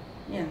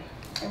yeah,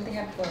 everything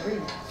happened for a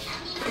reason.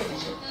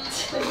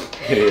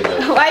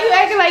 Why you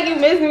acting like you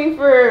miss me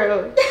for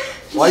real?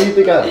 Why you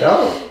think I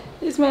don't?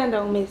 This man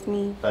don't miss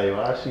me. Hey,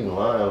 why she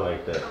lying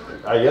like that?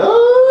 Yo,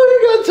 you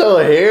got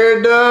your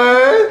hair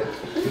done.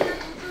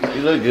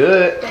 You look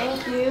good.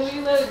 Thank you.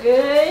 You look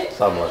good.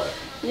 Somewhat.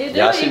 You do.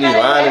 Y'all should be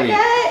lying to me.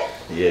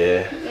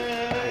 Yeah.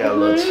 I got a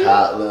little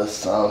chocolate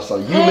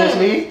something. You miss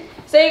me?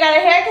 So you got a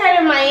haircut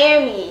in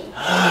Miami.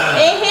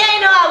 And he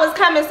ain't know I was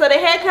coming, so the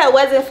haircut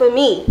wasn't for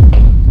me.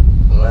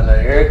 Man, the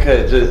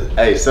haircut just,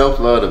 hey,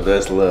 self-love the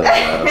best love,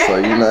 man. So,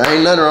 you know,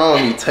 ain't nothing wrong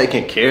with me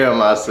taking care of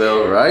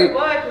myself, right?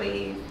 Boy,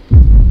 please.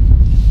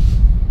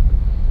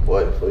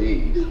 Boy,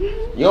 please.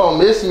 You don't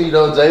miss me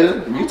though,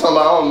 Jada. You talking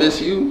about I don't miss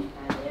you?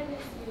 I did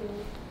miss you.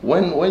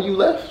 When you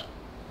left?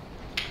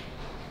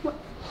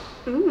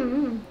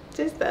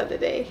 Just the other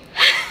day.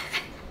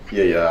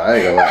 Yeah, I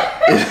ain't gonna lie.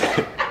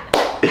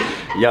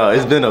 Yo,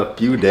 it's been a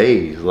few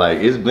days. Like,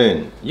 it's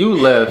been, you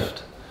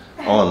left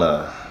on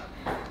I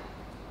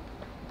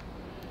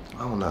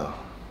don't know.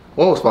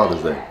 When was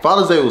Father's Day?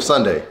 Father's Day was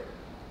Sunday.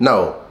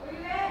 No.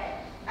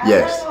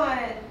 Yes.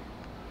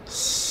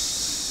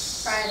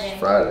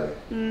 Friday.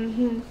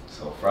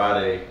 So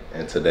Friday,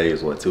 and today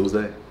is what,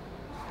 Tuesday?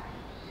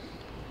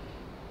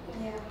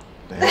 Yeah.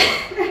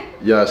 Damn.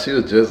 Yeah, she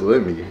was just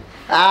with me.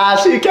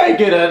 She can't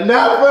get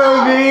enough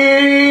of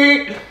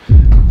me.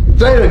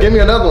 Jada, give me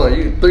another one.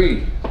 You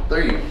three.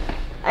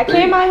 I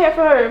came out here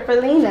for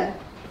Lena.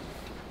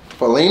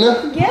 For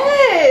Lena?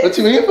 Yes. What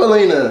you mean for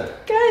Lena?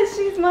 Because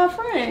she's my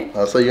friend.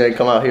 Oh, so you ain't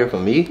come out here for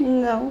me?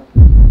 No.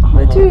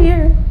 But you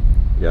here.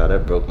 Yeah,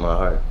 that broke my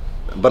heart.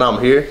 But I'm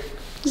here,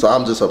 so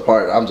I'm just a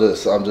part. I'm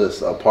just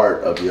a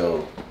part of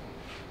your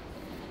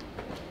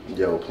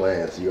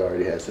plans. You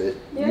already had said.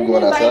 You didn't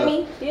invite me.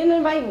 You didn't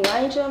invite me.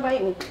 Why didn't you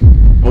invite me?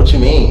 What you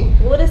mean?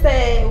 Would have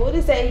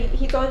said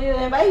he told you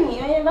to invite me.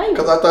 You didn't invite me.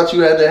 Cause I thought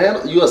you had to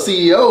handle. You a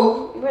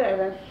CEO.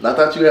 Whatever. I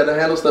thought you had to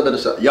handle stuff at the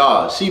shop.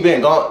 Y'all, she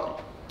been gone.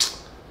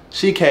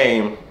 She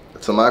came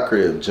to my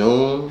crib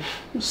June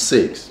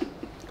 6th.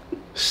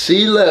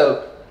 She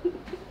left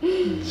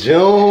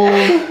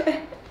June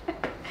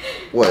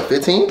what,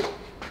 15th?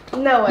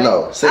 No way.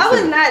 No, 16th. I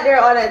was not there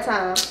all that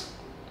time.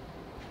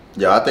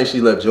 Yeah, I think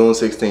she left June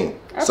 16th.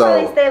 I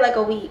probably stayed like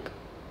a week.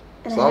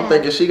 So I'm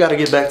thinking she got to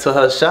get back to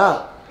her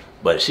shop,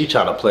 but she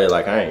trying to play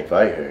like I ain't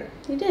invite her.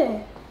 You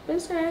did, but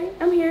it's alright.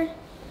 I'm here.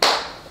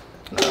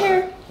 I'm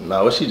here.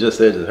 Nah, what she just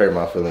said just hurt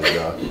my feelings,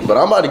 y'all. But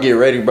I'm about to get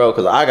ready, bro,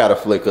 because I got to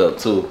flick up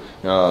too. You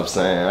know what I'm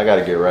saying? I got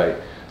to get right.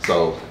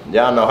 So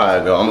y'all know how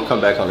it go. I'm going to come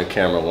back on the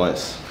camera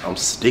once. I'm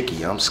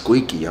sticky. I'm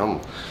squeaky.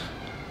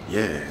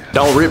 Yeah.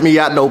 Don't rip me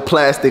out no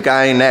plastic.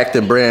 I ain't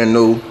acting brand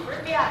new.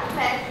 Rip me out the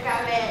plastic.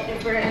 I'm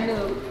acting brand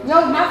new.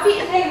 No, my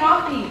feet is hanging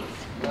off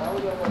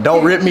these.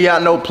 Don't rip me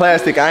out no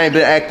plastic. I ain't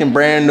been acting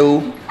brand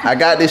new. I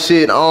got this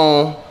shit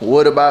on.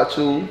 What about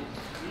you?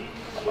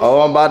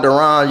 Oh, I'm about to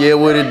rhyme. Yeah,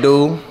 what it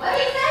do?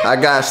 I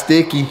got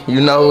sticky. You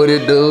know what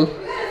it do?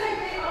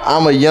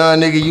 I'm a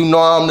young nigga. You know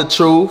I'm the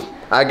truth.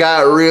 I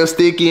got real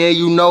sticky and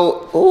you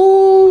know.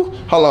 Ooh.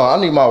 Hold on.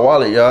 I need my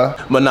wallet, y'all.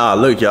 But nah,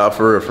 look, y'all,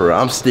 for real.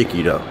 I'm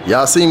sticky, though.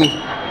 Y'all see me?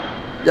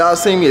 Y'all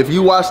see me? If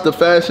you watch the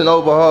Fashion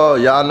Overhaul,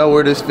 y'all know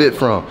where this fit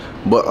from.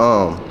 But,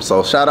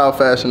 so shout out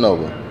Fashion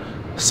Over.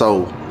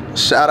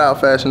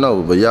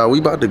 But y'all, we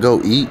about to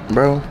go eat,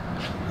 bro.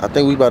 I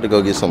think we about to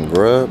go get some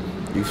grub.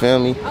 You feel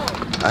me?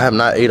 I have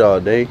not ate all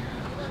day.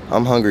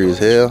 I'm hungry as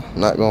hell,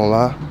 not gonna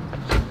lie.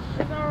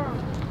 There's no room.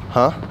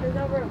 Huh? There's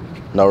no room.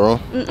 No room?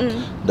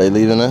 Mm-mm. They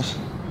leaving us?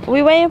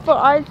 We waiting for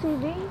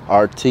RTB.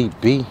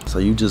 RTB. So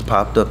you just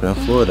popped up in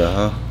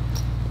Florida,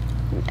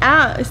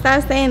 huh?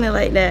 Stop saying it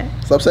like that.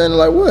 Stop saying it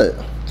like what?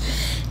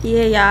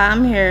 Yeah, y'all,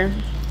 I'm here.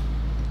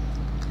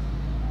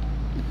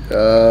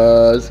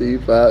 She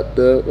popped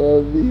up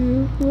on me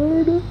in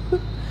Florida.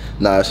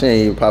 Nah, she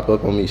ain't even pop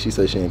up on me. She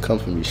said she ain't come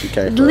for me. She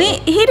came for He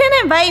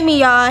didn't invite me,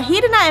 y'all. He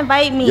did not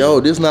invite me.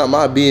 Yo, this not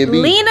my B&B.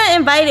 Lena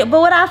invited,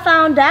 but what I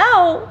found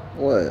out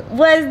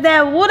was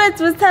that Woodard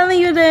was telling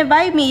you to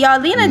invite me.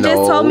 Y'all, Lena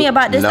just told me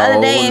about this the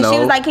other day, and she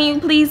was like, can you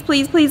please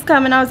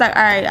come? And I was like,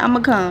 all right, I'm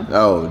gonna come.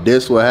 Oh,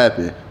 this what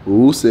happened.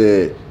 Woo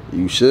said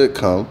you should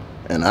come,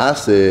 and I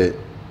said,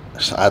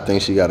 I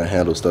think she gotta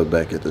handle stuff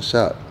back at the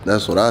shop.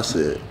 That's what I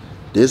said.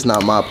 This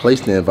not my place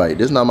to invite.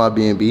 This not my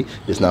B&B.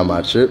 It's not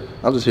my trip.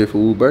 I'm just here for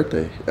Woo's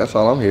birthday. That's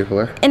all I'm here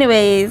for.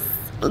 Anyways,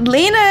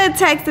 Lena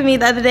texted me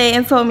the other day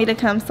and told me to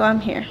come, so I'm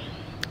here.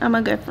 I'm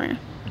a good friend.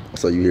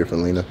 So you here for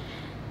Lena?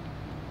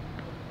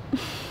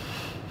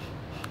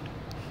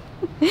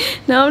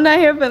 No, I'm not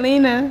here for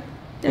Lena.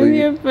 I'm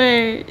here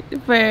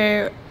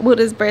for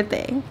Buddha's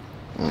birthday.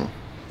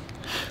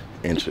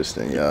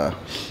 Interesting, y'all.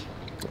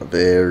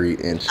 Very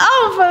interesting.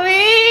 Oh,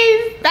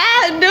 please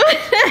stop doing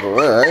that.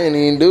 Well, I ain't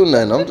even do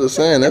nothing. I'm just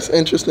saying that's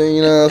interesting.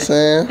 You know what I'm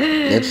saying?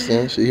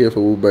 Interesting. She here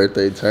for Woo's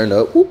birthday. Turn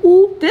up. Woo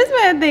woo. This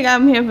man think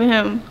I'm here for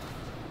him.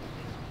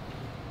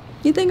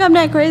 You think I'm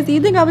that crazy?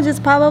 You think I would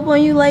just pop up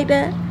on you like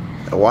that?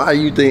 Why are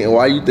you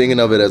thinking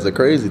of it as a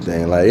crazy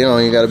thing? Like, you don't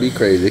even gotta be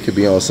crazy. It could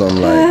be on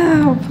something like,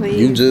 oh, please.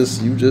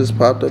 You just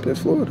popped up in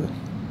Florida.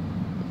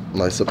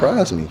 Like,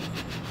 surprise me.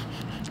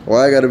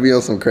 Why I gotta be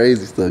on some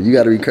crazy stuff? You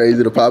gotta be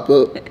crazy to pop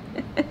up?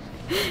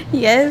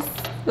 Yes.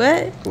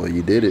 What? Well,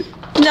 you did it.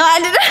 No, I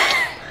didn't.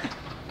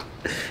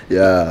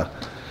 Yeah.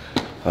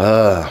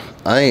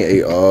 I ain't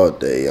ate all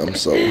day. I'm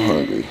so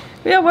hungry.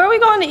 Yeah, where are we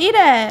going to eat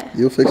at?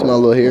 You'll fix my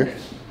little hair?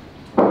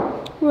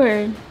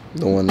 Where?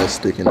 The one that's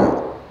sticking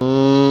out.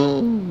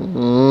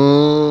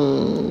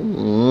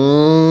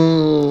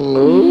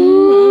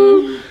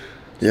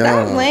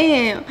 Yeah. Stop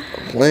playing.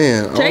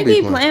 Playing. Trey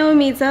keep playing with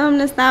me. Tell him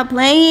to stop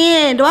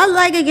playing. Do I look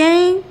like a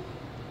game?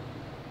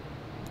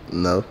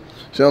 No.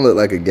 She don't look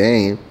like a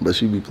game, but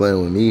she be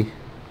playing with me.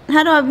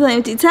 How do I be playing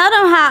with you? Tell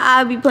them how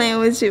I be playing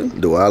with you.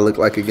 Do I look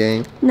like a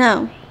game?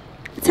 No.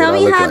 Tell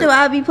me how do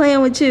I be playing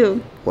with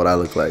you? What I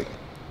look like?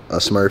 A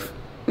Smurf?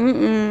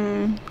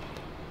 Mm-mm.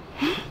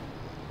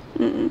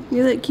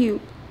 You look cute.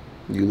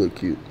 You look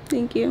cute.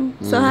 Thank you.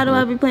 So how do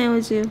I be playing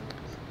with you?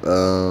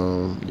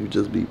 You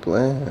just be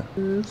playing.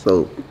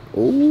 So,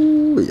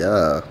 oh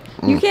yeah.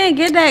 You can't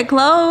get that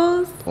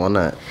close. Why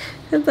not?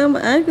 Cause I'm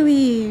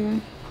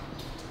ugly.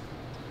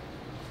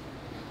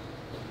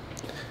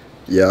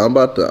 Yeah, I'm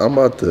about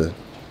to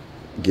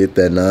get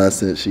that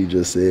nonsense she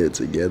just said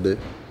together.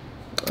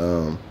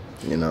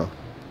 You know,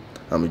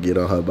 I'm gonna get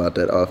on her about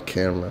that off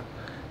camera,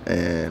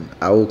 and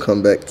I will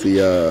come back to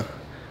y'all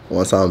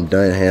once I'm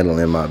done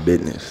handling my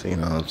business. You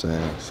know what I'm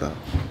saying? So,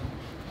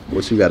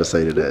 what you got to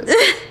say to that?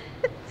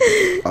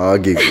 All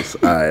giggles.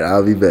 All right,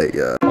 I'll be back,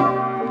 y'all.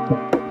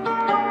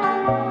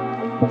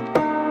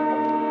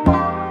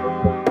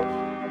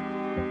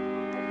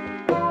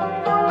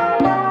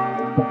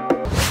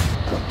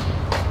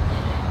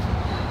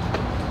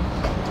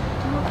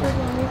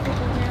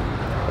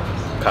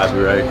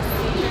 Copyright.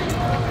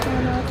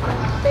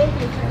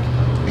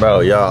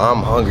 Bro, y'all,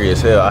 I'm hungry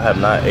as hell. I have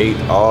not ate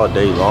all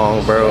day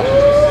long, bro.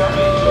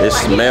 It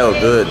smells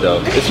good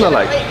though. It smells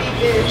like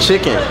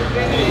chicken.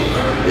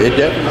 It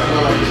definitely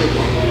smells like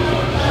chicken.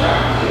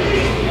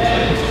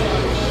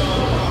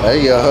 Hey,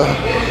 y'all.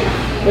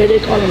 What they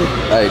calling me?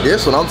 Hey,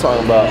 this what I'm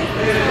talking about.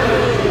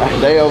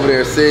 They over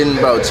there sitting,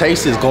 bro.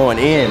 Chase is going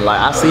in. Like,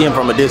 I see him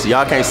from a distance.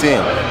 Y'all can't see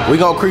him. We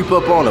gonna creep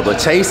up on him, but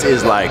Chase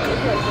is like,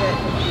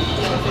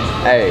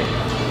 hey,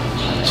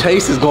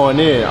 Chase is going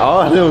in.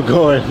 All of them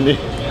going in.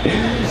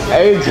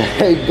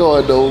 AJ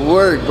going to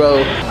work, bro.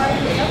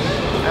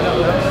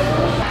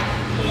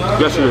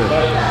 Yes, sir.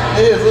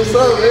 Hey, what's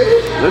up,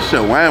 man? This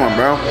shit whamming,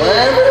 bro.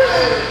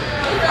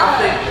 I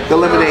think the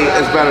lemonade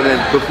is better than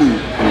the food.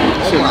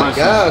 Oh my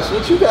gosh,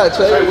 what you got,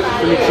 Chase?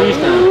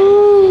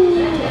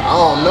 I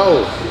don't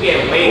know.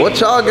 What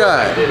y'all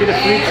got?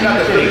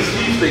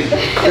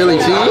 Philly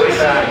cheese?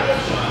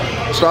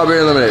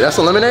 Strawberry lemonade. That's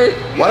a lemonade?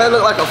 Why that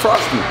look like a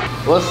Frosty?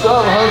 What's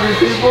up, hungry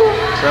people?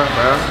 What's up,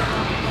 bro?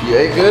 You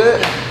ate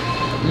good?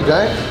 You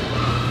drank?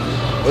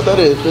 What that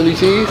is? Philly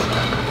cheese?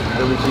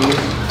 Philly cheese.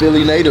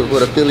 Philly native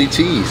with a Philly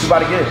cheese. You about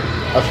to get it?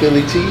 A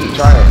Philly cheese.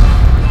 Try it.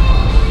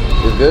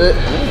 It's good?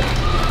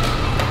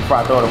 Before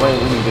I throw it away,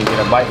 we need to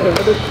get a bite.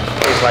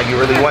 It's like you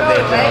really want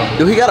that, John.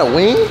 Do he got a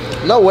wing?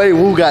 No way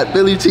Woo got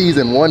Philly cheese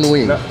and one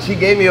wing. No, she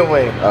gave me a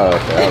wing. Oh,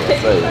 okay. I was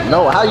gonna say.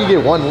 No, how you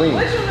get one wing?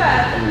 Don't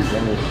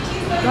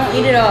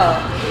eat it all.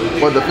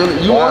 For the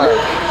Philly, you want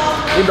it?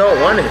 You don't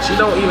want it. She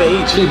don't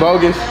even eat. She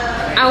bogus.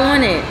 I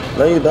want it.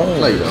 No, you don't.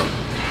 No, you don't.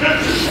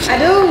 I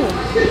do.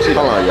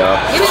 Hold on, y'all.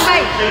 Give me a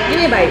bite. Give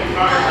me a bite.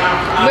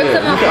 What's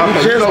up, my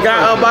Okay, Just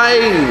got a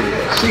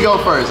bite. She go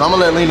first. I'm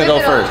gonna let Lena go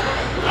first.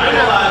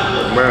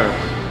 Bruh.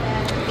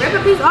 Rip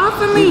a piece off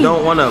for me. You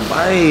don't want to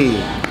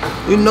bite.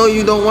 You know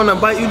you don't want to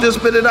bite. You just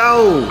spit it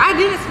out. I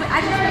didn't spit.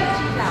 I just spit the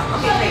cheese out.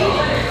 Okay, Trey.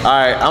 All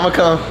right, I'm gonna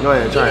come. Go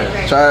ahead, try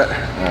it. Try it. All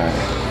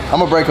right. I'm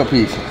gonna break a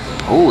piece.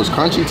 Oh, it's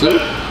crunchy too.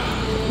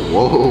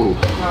 Whoa.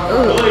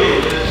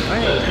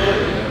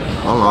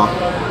 Hold on.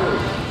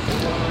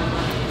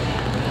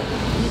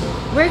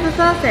 Where's the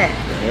sauce at?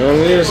 You don't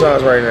need the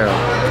sauce right now.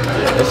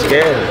 It's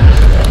scared.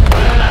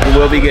 You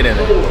will be getting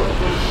it.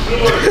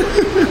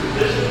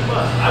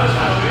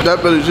 That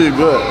Philly cheese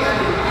good.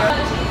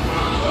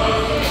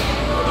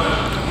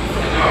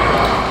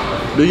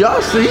 Do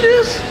y'all see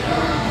this?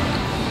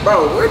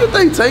 Bro, where did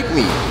they take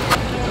me?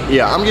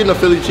 Yeah, I'm getting a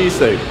Philly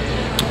cheesesteak.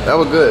 That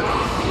was good.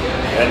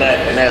 And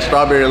that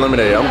strawberry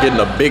lemonade, I'm getting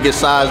the biggest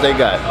size they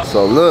got.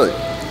 So look,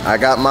 I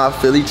got my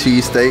Philly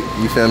cheesesteak.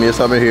 You feel me? It's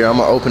over here. I'm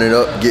gonna open it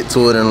up, get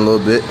to it in a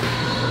little bit.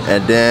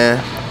 And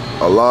then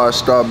a large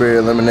strawberry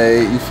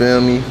lemonade, you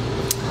feel me?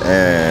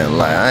 And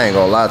like, I ain't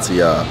gonna lie to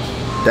y'all.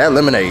 That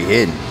lemonade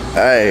hidden.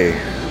 Hey,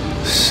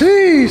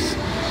 sheesh.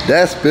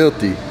 That's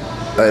filthy.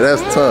 Hey,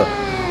 that's tough.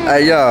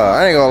 Hey, y'all,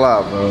 I ain't gonna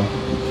lie, bro.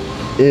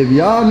 If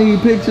y'all need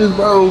pictures,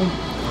 bro,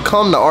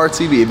 come to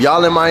RTB. If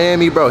y'all in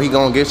Miami, bro, he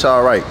gonna get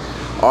y'all right.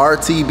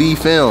 RTB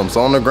Films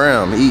on the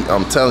ground.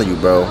 I'm telling you,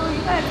 bro.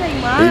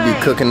 He be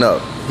cooking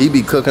up. He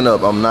be cooking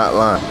up. I'm not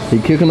lying. He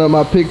cooking up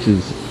my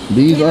pictures.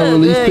 These He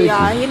unreleased look good, pictures.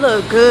 y'all. He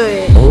look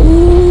good.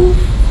 Ooh.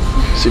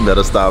 She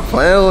better stop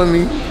playing with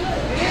me.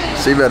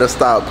 She better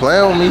stop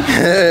playing with me.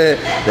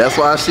 That's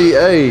why she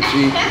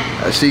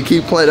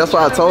keep playing. That's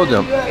why I told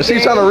them. She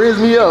trying to rizz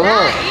me up,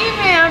 huh?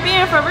 Even I'm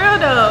being for real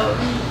though.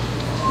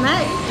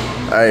 Nice.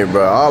 Hey,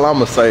 bro, all I'm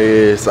gonna say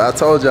is, I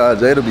told y'all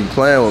Jada be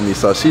playing with me,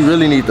 so she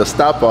really need to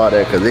stop all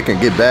that, cause it can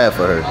get bad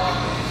for her.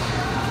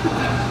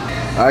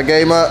 I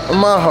gave my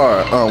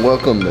heart.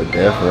 Welcome to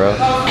death, bro.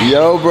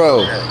 Yo,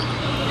 bro.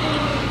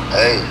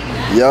 Hey.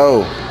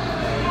 Yo.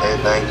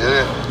 Everything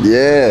good?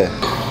 Yeah.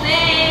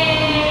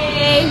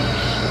 Hey.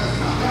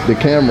 The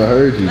camera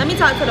heard you. Let me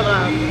talk to the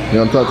vlog. You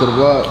wanna talk to the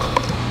vlog?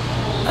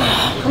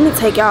 Let me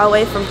take y'all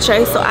away from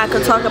Trey so I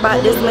can talk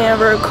about this man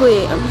real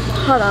quick.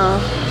 Hold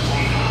on.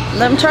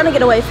 I'm trying to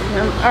get away from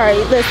him. All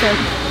right, listen.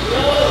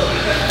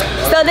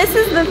 So this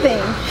is the thing.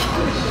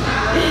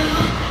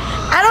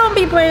 I don't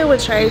be playing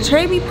with Trey.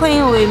 Trey be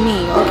playing with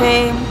me,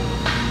 okay?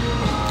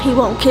 He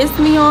won't kiss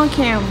me on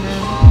camera.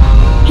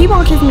 He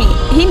won't kiss me.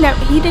 He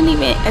didn't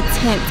even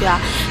attempt, y'all.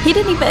 He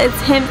didn't even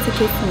attempt to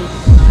kiss me.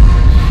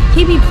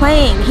 He be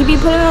playing. He be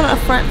putting on the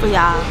front for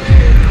y'all.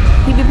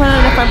 He be putting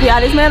on the front for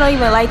y'all. This man don't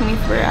even like me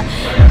for real.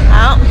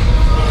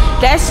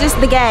 That's just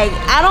the gag.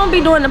 I don't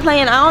be doing the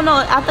playing. I don't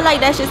know. I feel like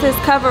that's just his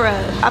cover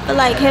up. I feel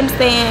like him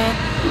saying,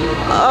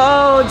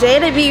 oh,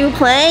 Jada be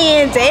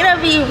playing.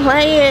 Jada be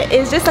playing.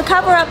 It's just a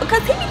cover up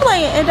because he be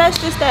playing. And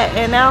that's just that.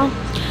 And now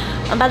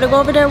I'm about to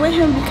go over there with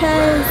him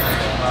because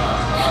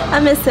I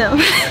miss him.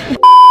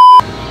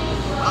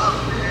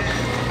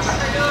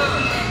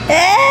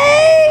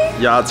 Hey.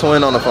 Y'all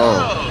twin on the phone.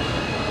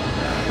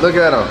 Look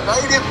at him.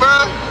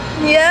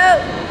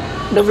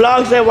 Yep. The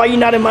vlog said, why you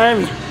not in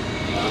Miami?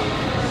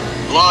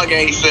 Vlog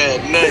ain't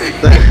said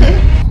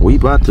nothing. We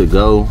about to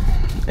go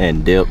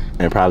and dip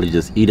and probably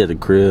just eat at the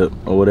crib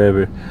or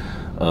whatever.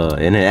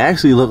 And it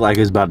actually looked like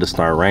it's about to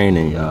start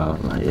raining, y'all.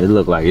 Like, it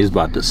looked like it's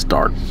about to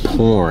start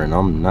pouring.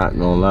 I'm not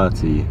gonna lie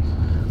to you.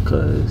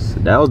 Cause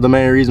that was the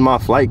main reason my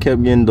flight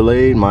kept getting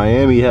delayed.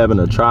 Miami having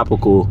a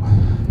tropical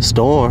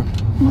storm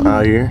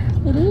out here.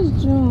 It is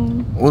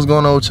June. What's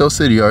going on with your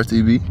city,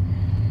 RTB?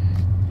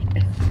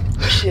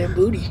 Shit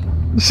booty.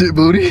 Shit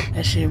booty?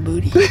 That shit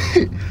booty.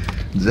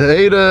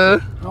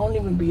 Jada. I don't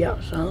even be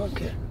out, so I don't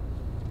care.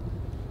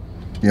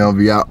 You don't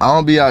be out. I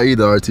don't be out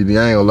either, RTB.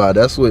 I ain't gonna lie.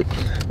 That's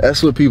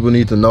what people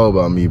need to know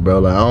about me, bro.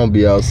 Like, I don't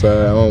be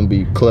outside. I don't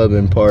be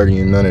clubbing,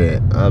 partying, none of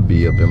that. I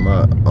be up in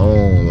my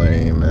own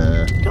lane,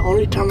 man. The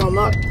only time I'm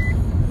out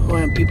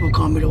when people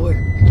call me to work.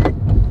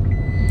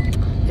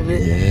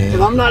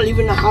 If I'm not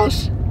leaving the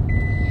house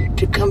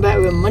to come back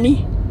with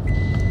money,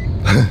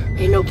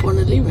 ain't no point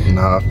in leaving.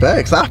 Nah,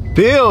 facts. I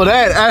feel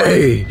that.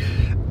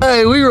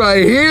 Hey, we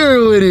right here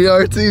with it,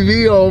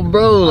 RTV on,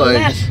 bro.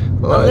 Like,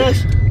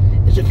 unless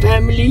it's a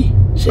family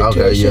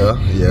situation.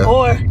 Okay, yeah.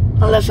 Or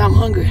unless I'm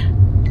hungry.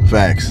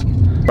 Facts.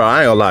 Bro,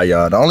 I ain't gonna lie,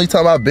 y'all. The only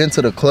time I've been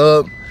to the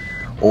club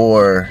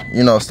or,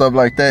 you know, stuff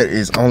like that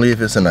is only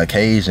if it's an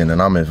occasion and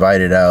I'm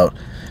invited out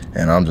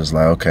and I'm just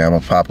like, okay, I'm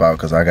gonna pop out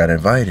because I got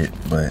invited.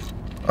 But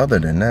other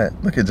than that,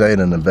 look at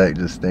Jada in the back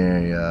just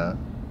staring, y'all.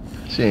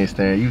 She ain't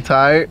staring. You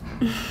tired?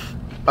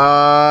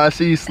 I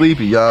see you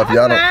sleepy, y'all. If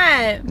y'all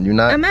don't, you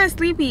not? I'm not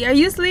sleepy. Are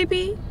you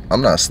sleepy?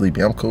 I'm not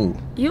sleepy. I'm cool.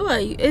 You are.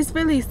 It's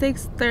really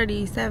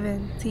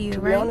 6:37 to you, right?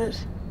 To be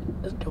honest,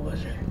 it's the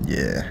weather.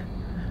 Yeah.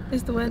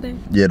 It's the weather?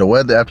 Yeah, the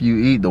weather after you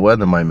eat, the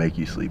weather might make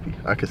you sleepy.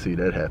 I can see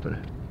that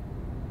happening.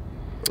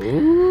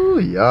 Ooh,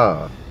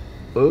 yeah.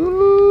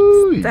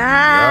 Ooh, stop.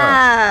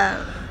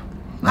 Yeah.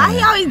 Why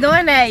he always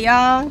doing that,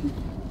 y'all?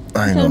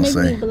 I ain't gonna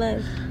say.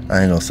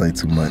 I ain't gonna say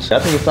too much. I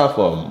think it's time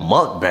for a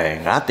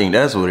mukbang. I think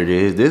that's what it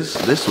is. This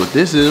what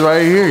this is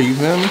right here. You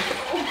feel me?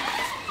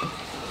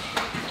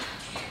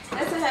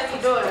 That's a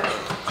heavy door.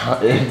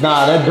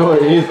 Nah, that door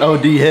is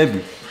OD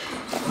heavy.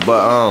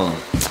 But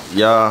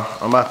y'all,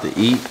 I'm about to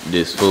eat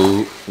this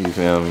food. You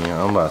feel me?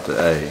 I'm about to,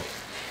 hey,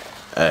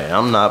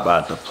 I'm not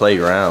about to play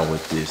around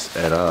with this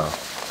at all.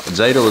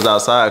 Jada was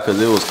outside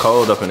because it was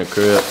cold up in the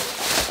crib.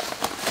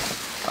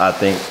 I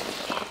think.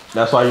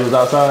 That's why you was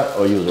outside,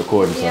 or you was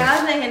recording something? Yeah, I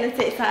was making a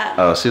TikTok.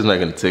 Oh, she was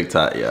making a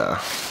TikTok, y'all.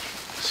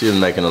 She was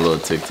making a little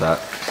TikTok.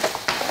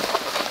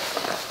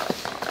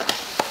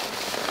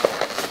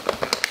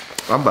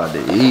 I'm about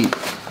to eat.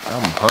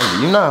 I'm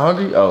hungry. You not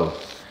hungry? Oh.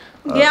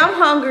 Yeah, I'm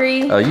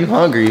hungry. Oh, you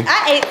hungry?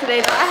 I ate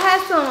today though. I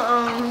had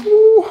some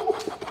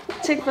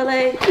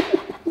Chick-fil-A.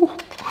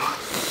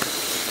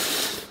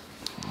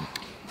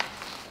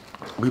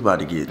 We about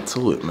to get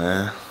to it,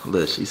 man.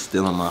 Look, she's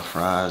stealing my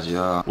fries,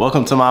 y'all.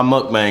 Welcome to my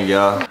mukbang,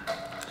 y'all.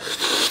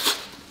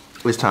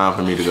 It's time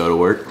for me to go to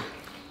work.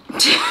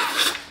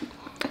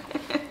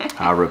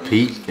 I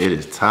repeat, it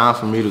is time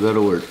for me to go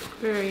to work.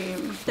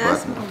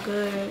 That smells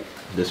good.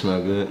 This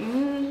smell good?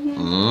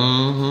 Mm-hmm.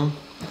 Mm-hmm.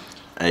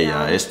 Hey,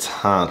 y'all, it's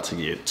time to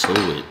get to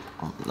it.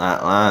 I'm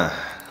not lying.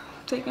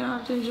 Taking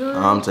off the jewelry?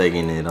 I'm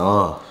taking it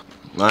off.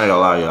 I ain't gonna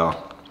lie, y'all.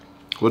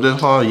 What this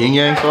called? Yin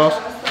Yang sauce?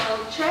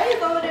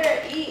 Trey's over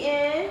there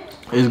eating.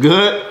 It's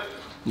good?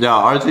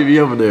 Y'all, RTV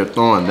over there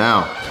throwing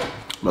down.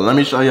 But let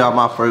me show y'all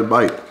my first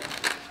bite.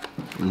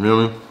 You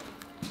feel me?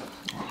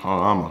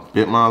 Hold on, I'm gonna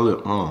bit my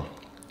lip. Hold on.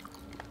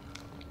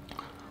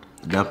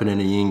 Dump it in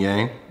the yin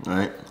yang,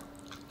 right?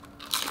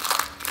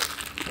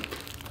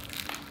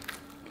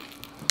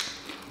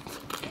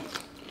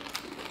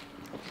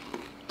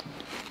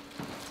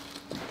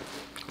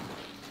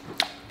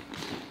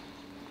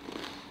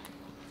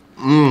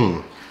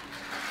 Mmm.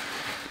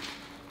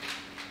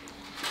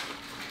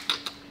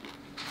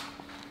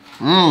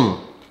 Mmm.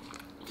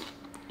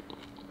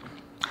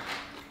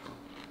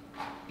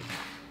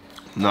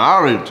 Now, I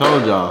already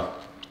told y'all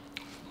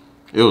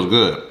it was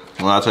good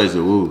when I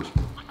tasted Woo's.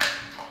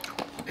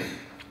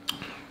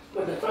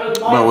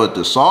 But with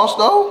the sauce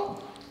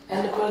though?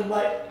 And the first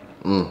bite.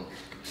 Mmm.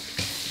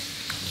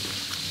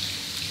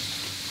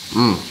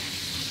 Mmm.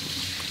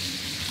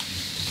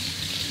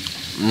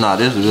 Nah,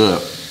 this is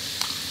good.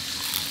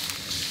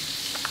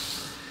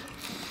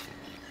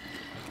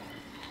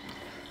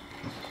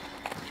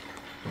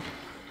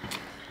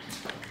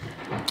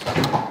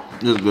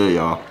 This is good,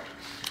 y'all.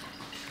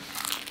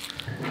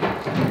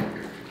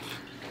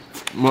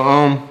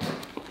 But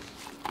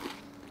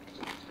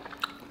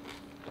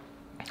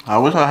I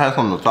wish I had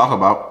something to talk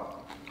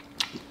about,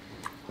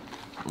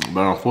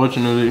 but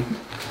unfortunately,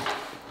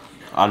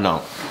 I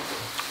don't.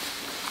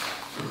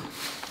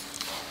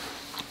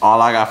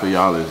 All I got for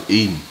y'all is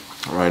eating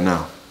right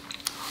now.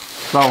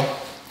 So,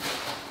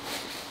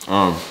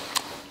 I'm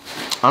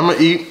gonna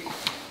eat,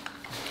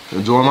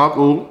 enjoy my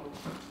food.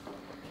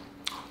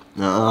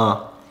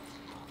 Now,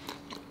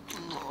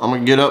 I'm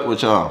gonna get up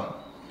with y'all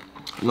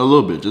in a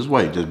little bit. Just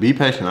wait, just be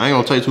patient. I ain't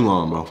gonna take too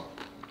long, bro.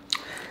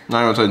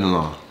 Not gonna take too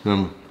long. Feel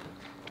me?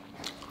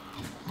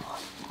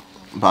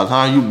 By the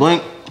time you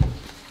blink,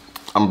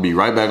 I'm gonna be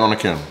right back on the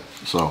camera.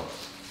 So,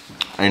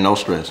 ain't no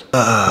stress.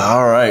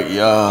 All right,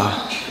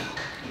 y'all.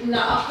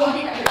 Nah, I thought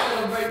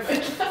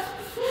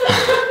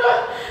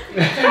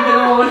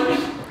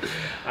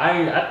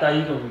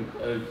you gonna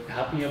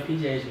hop in your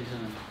PJs or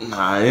something. Nah,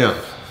 I am.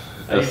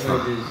 I'm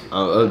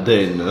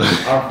updating them.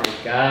 Oh my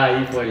God,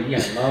 you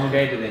got a long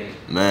day today.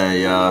 Man,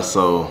 y'all,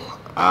 so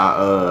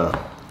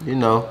you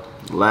know,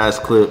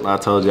 last clip I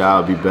told you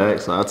I'll be back,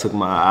 so I took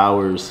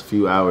my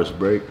few hours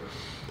break,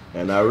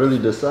 and I really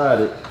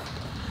decided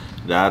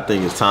that I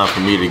think it's time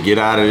for me to get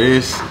out of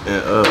this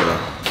and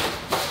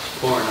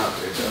pouring out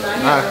there.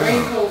 Nah,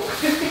 raincoat.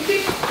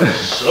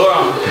 Sure,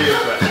 I'm here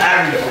for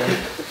everything.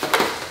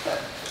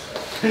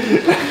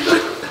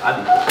 I'm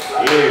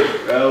scared,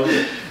 bro.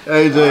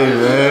 AJ,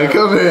 man,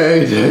 come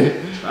here, AJ.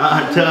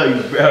 I tell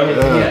you, bro.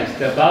 Yeah,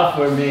 step out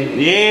for a minute.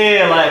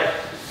 Yeah, like,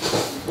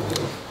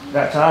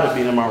 got tired of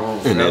being in my room.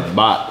 In that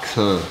box,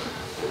 huh?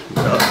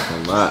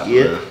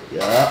 Yeah.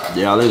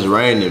 Y'all, it's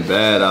raining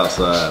bad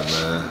outside,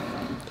 man.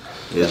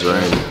 It's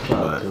raining,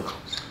 but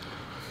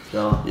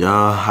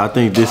y'all, I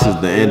think this is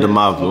the end of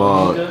my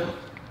vlog.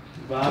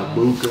 I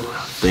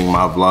think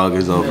my vlog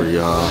is over,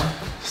 y'all.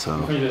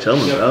 So, tell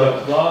me,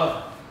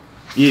 bro.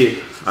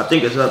 Yeah, I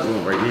think it's up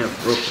right now,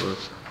 bro.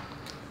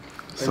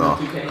 So,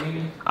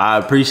 I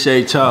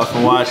appreciate y'all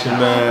for watching,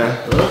 man.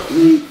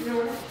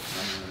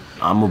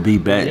 I'm gonna be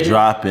back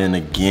dropping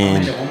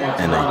again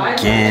and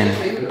again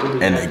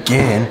and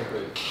again.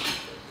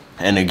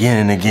 and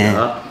again and again.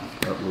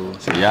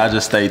 So y'all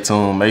just stay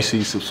tuned. Make sure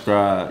you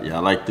subscribe.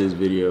 Y'all like this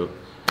video.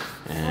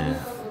 And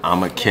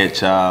I'ma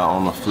catch y'all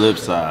on the flip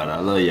side. I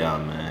love y'all,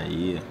 man.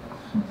 Yeah.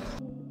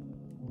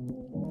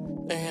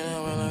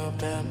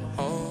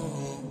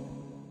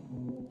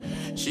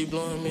 She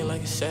blowing me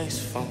like a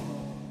saxophone.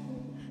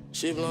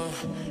 She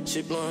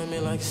blowing me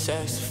like a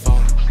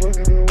saxophone.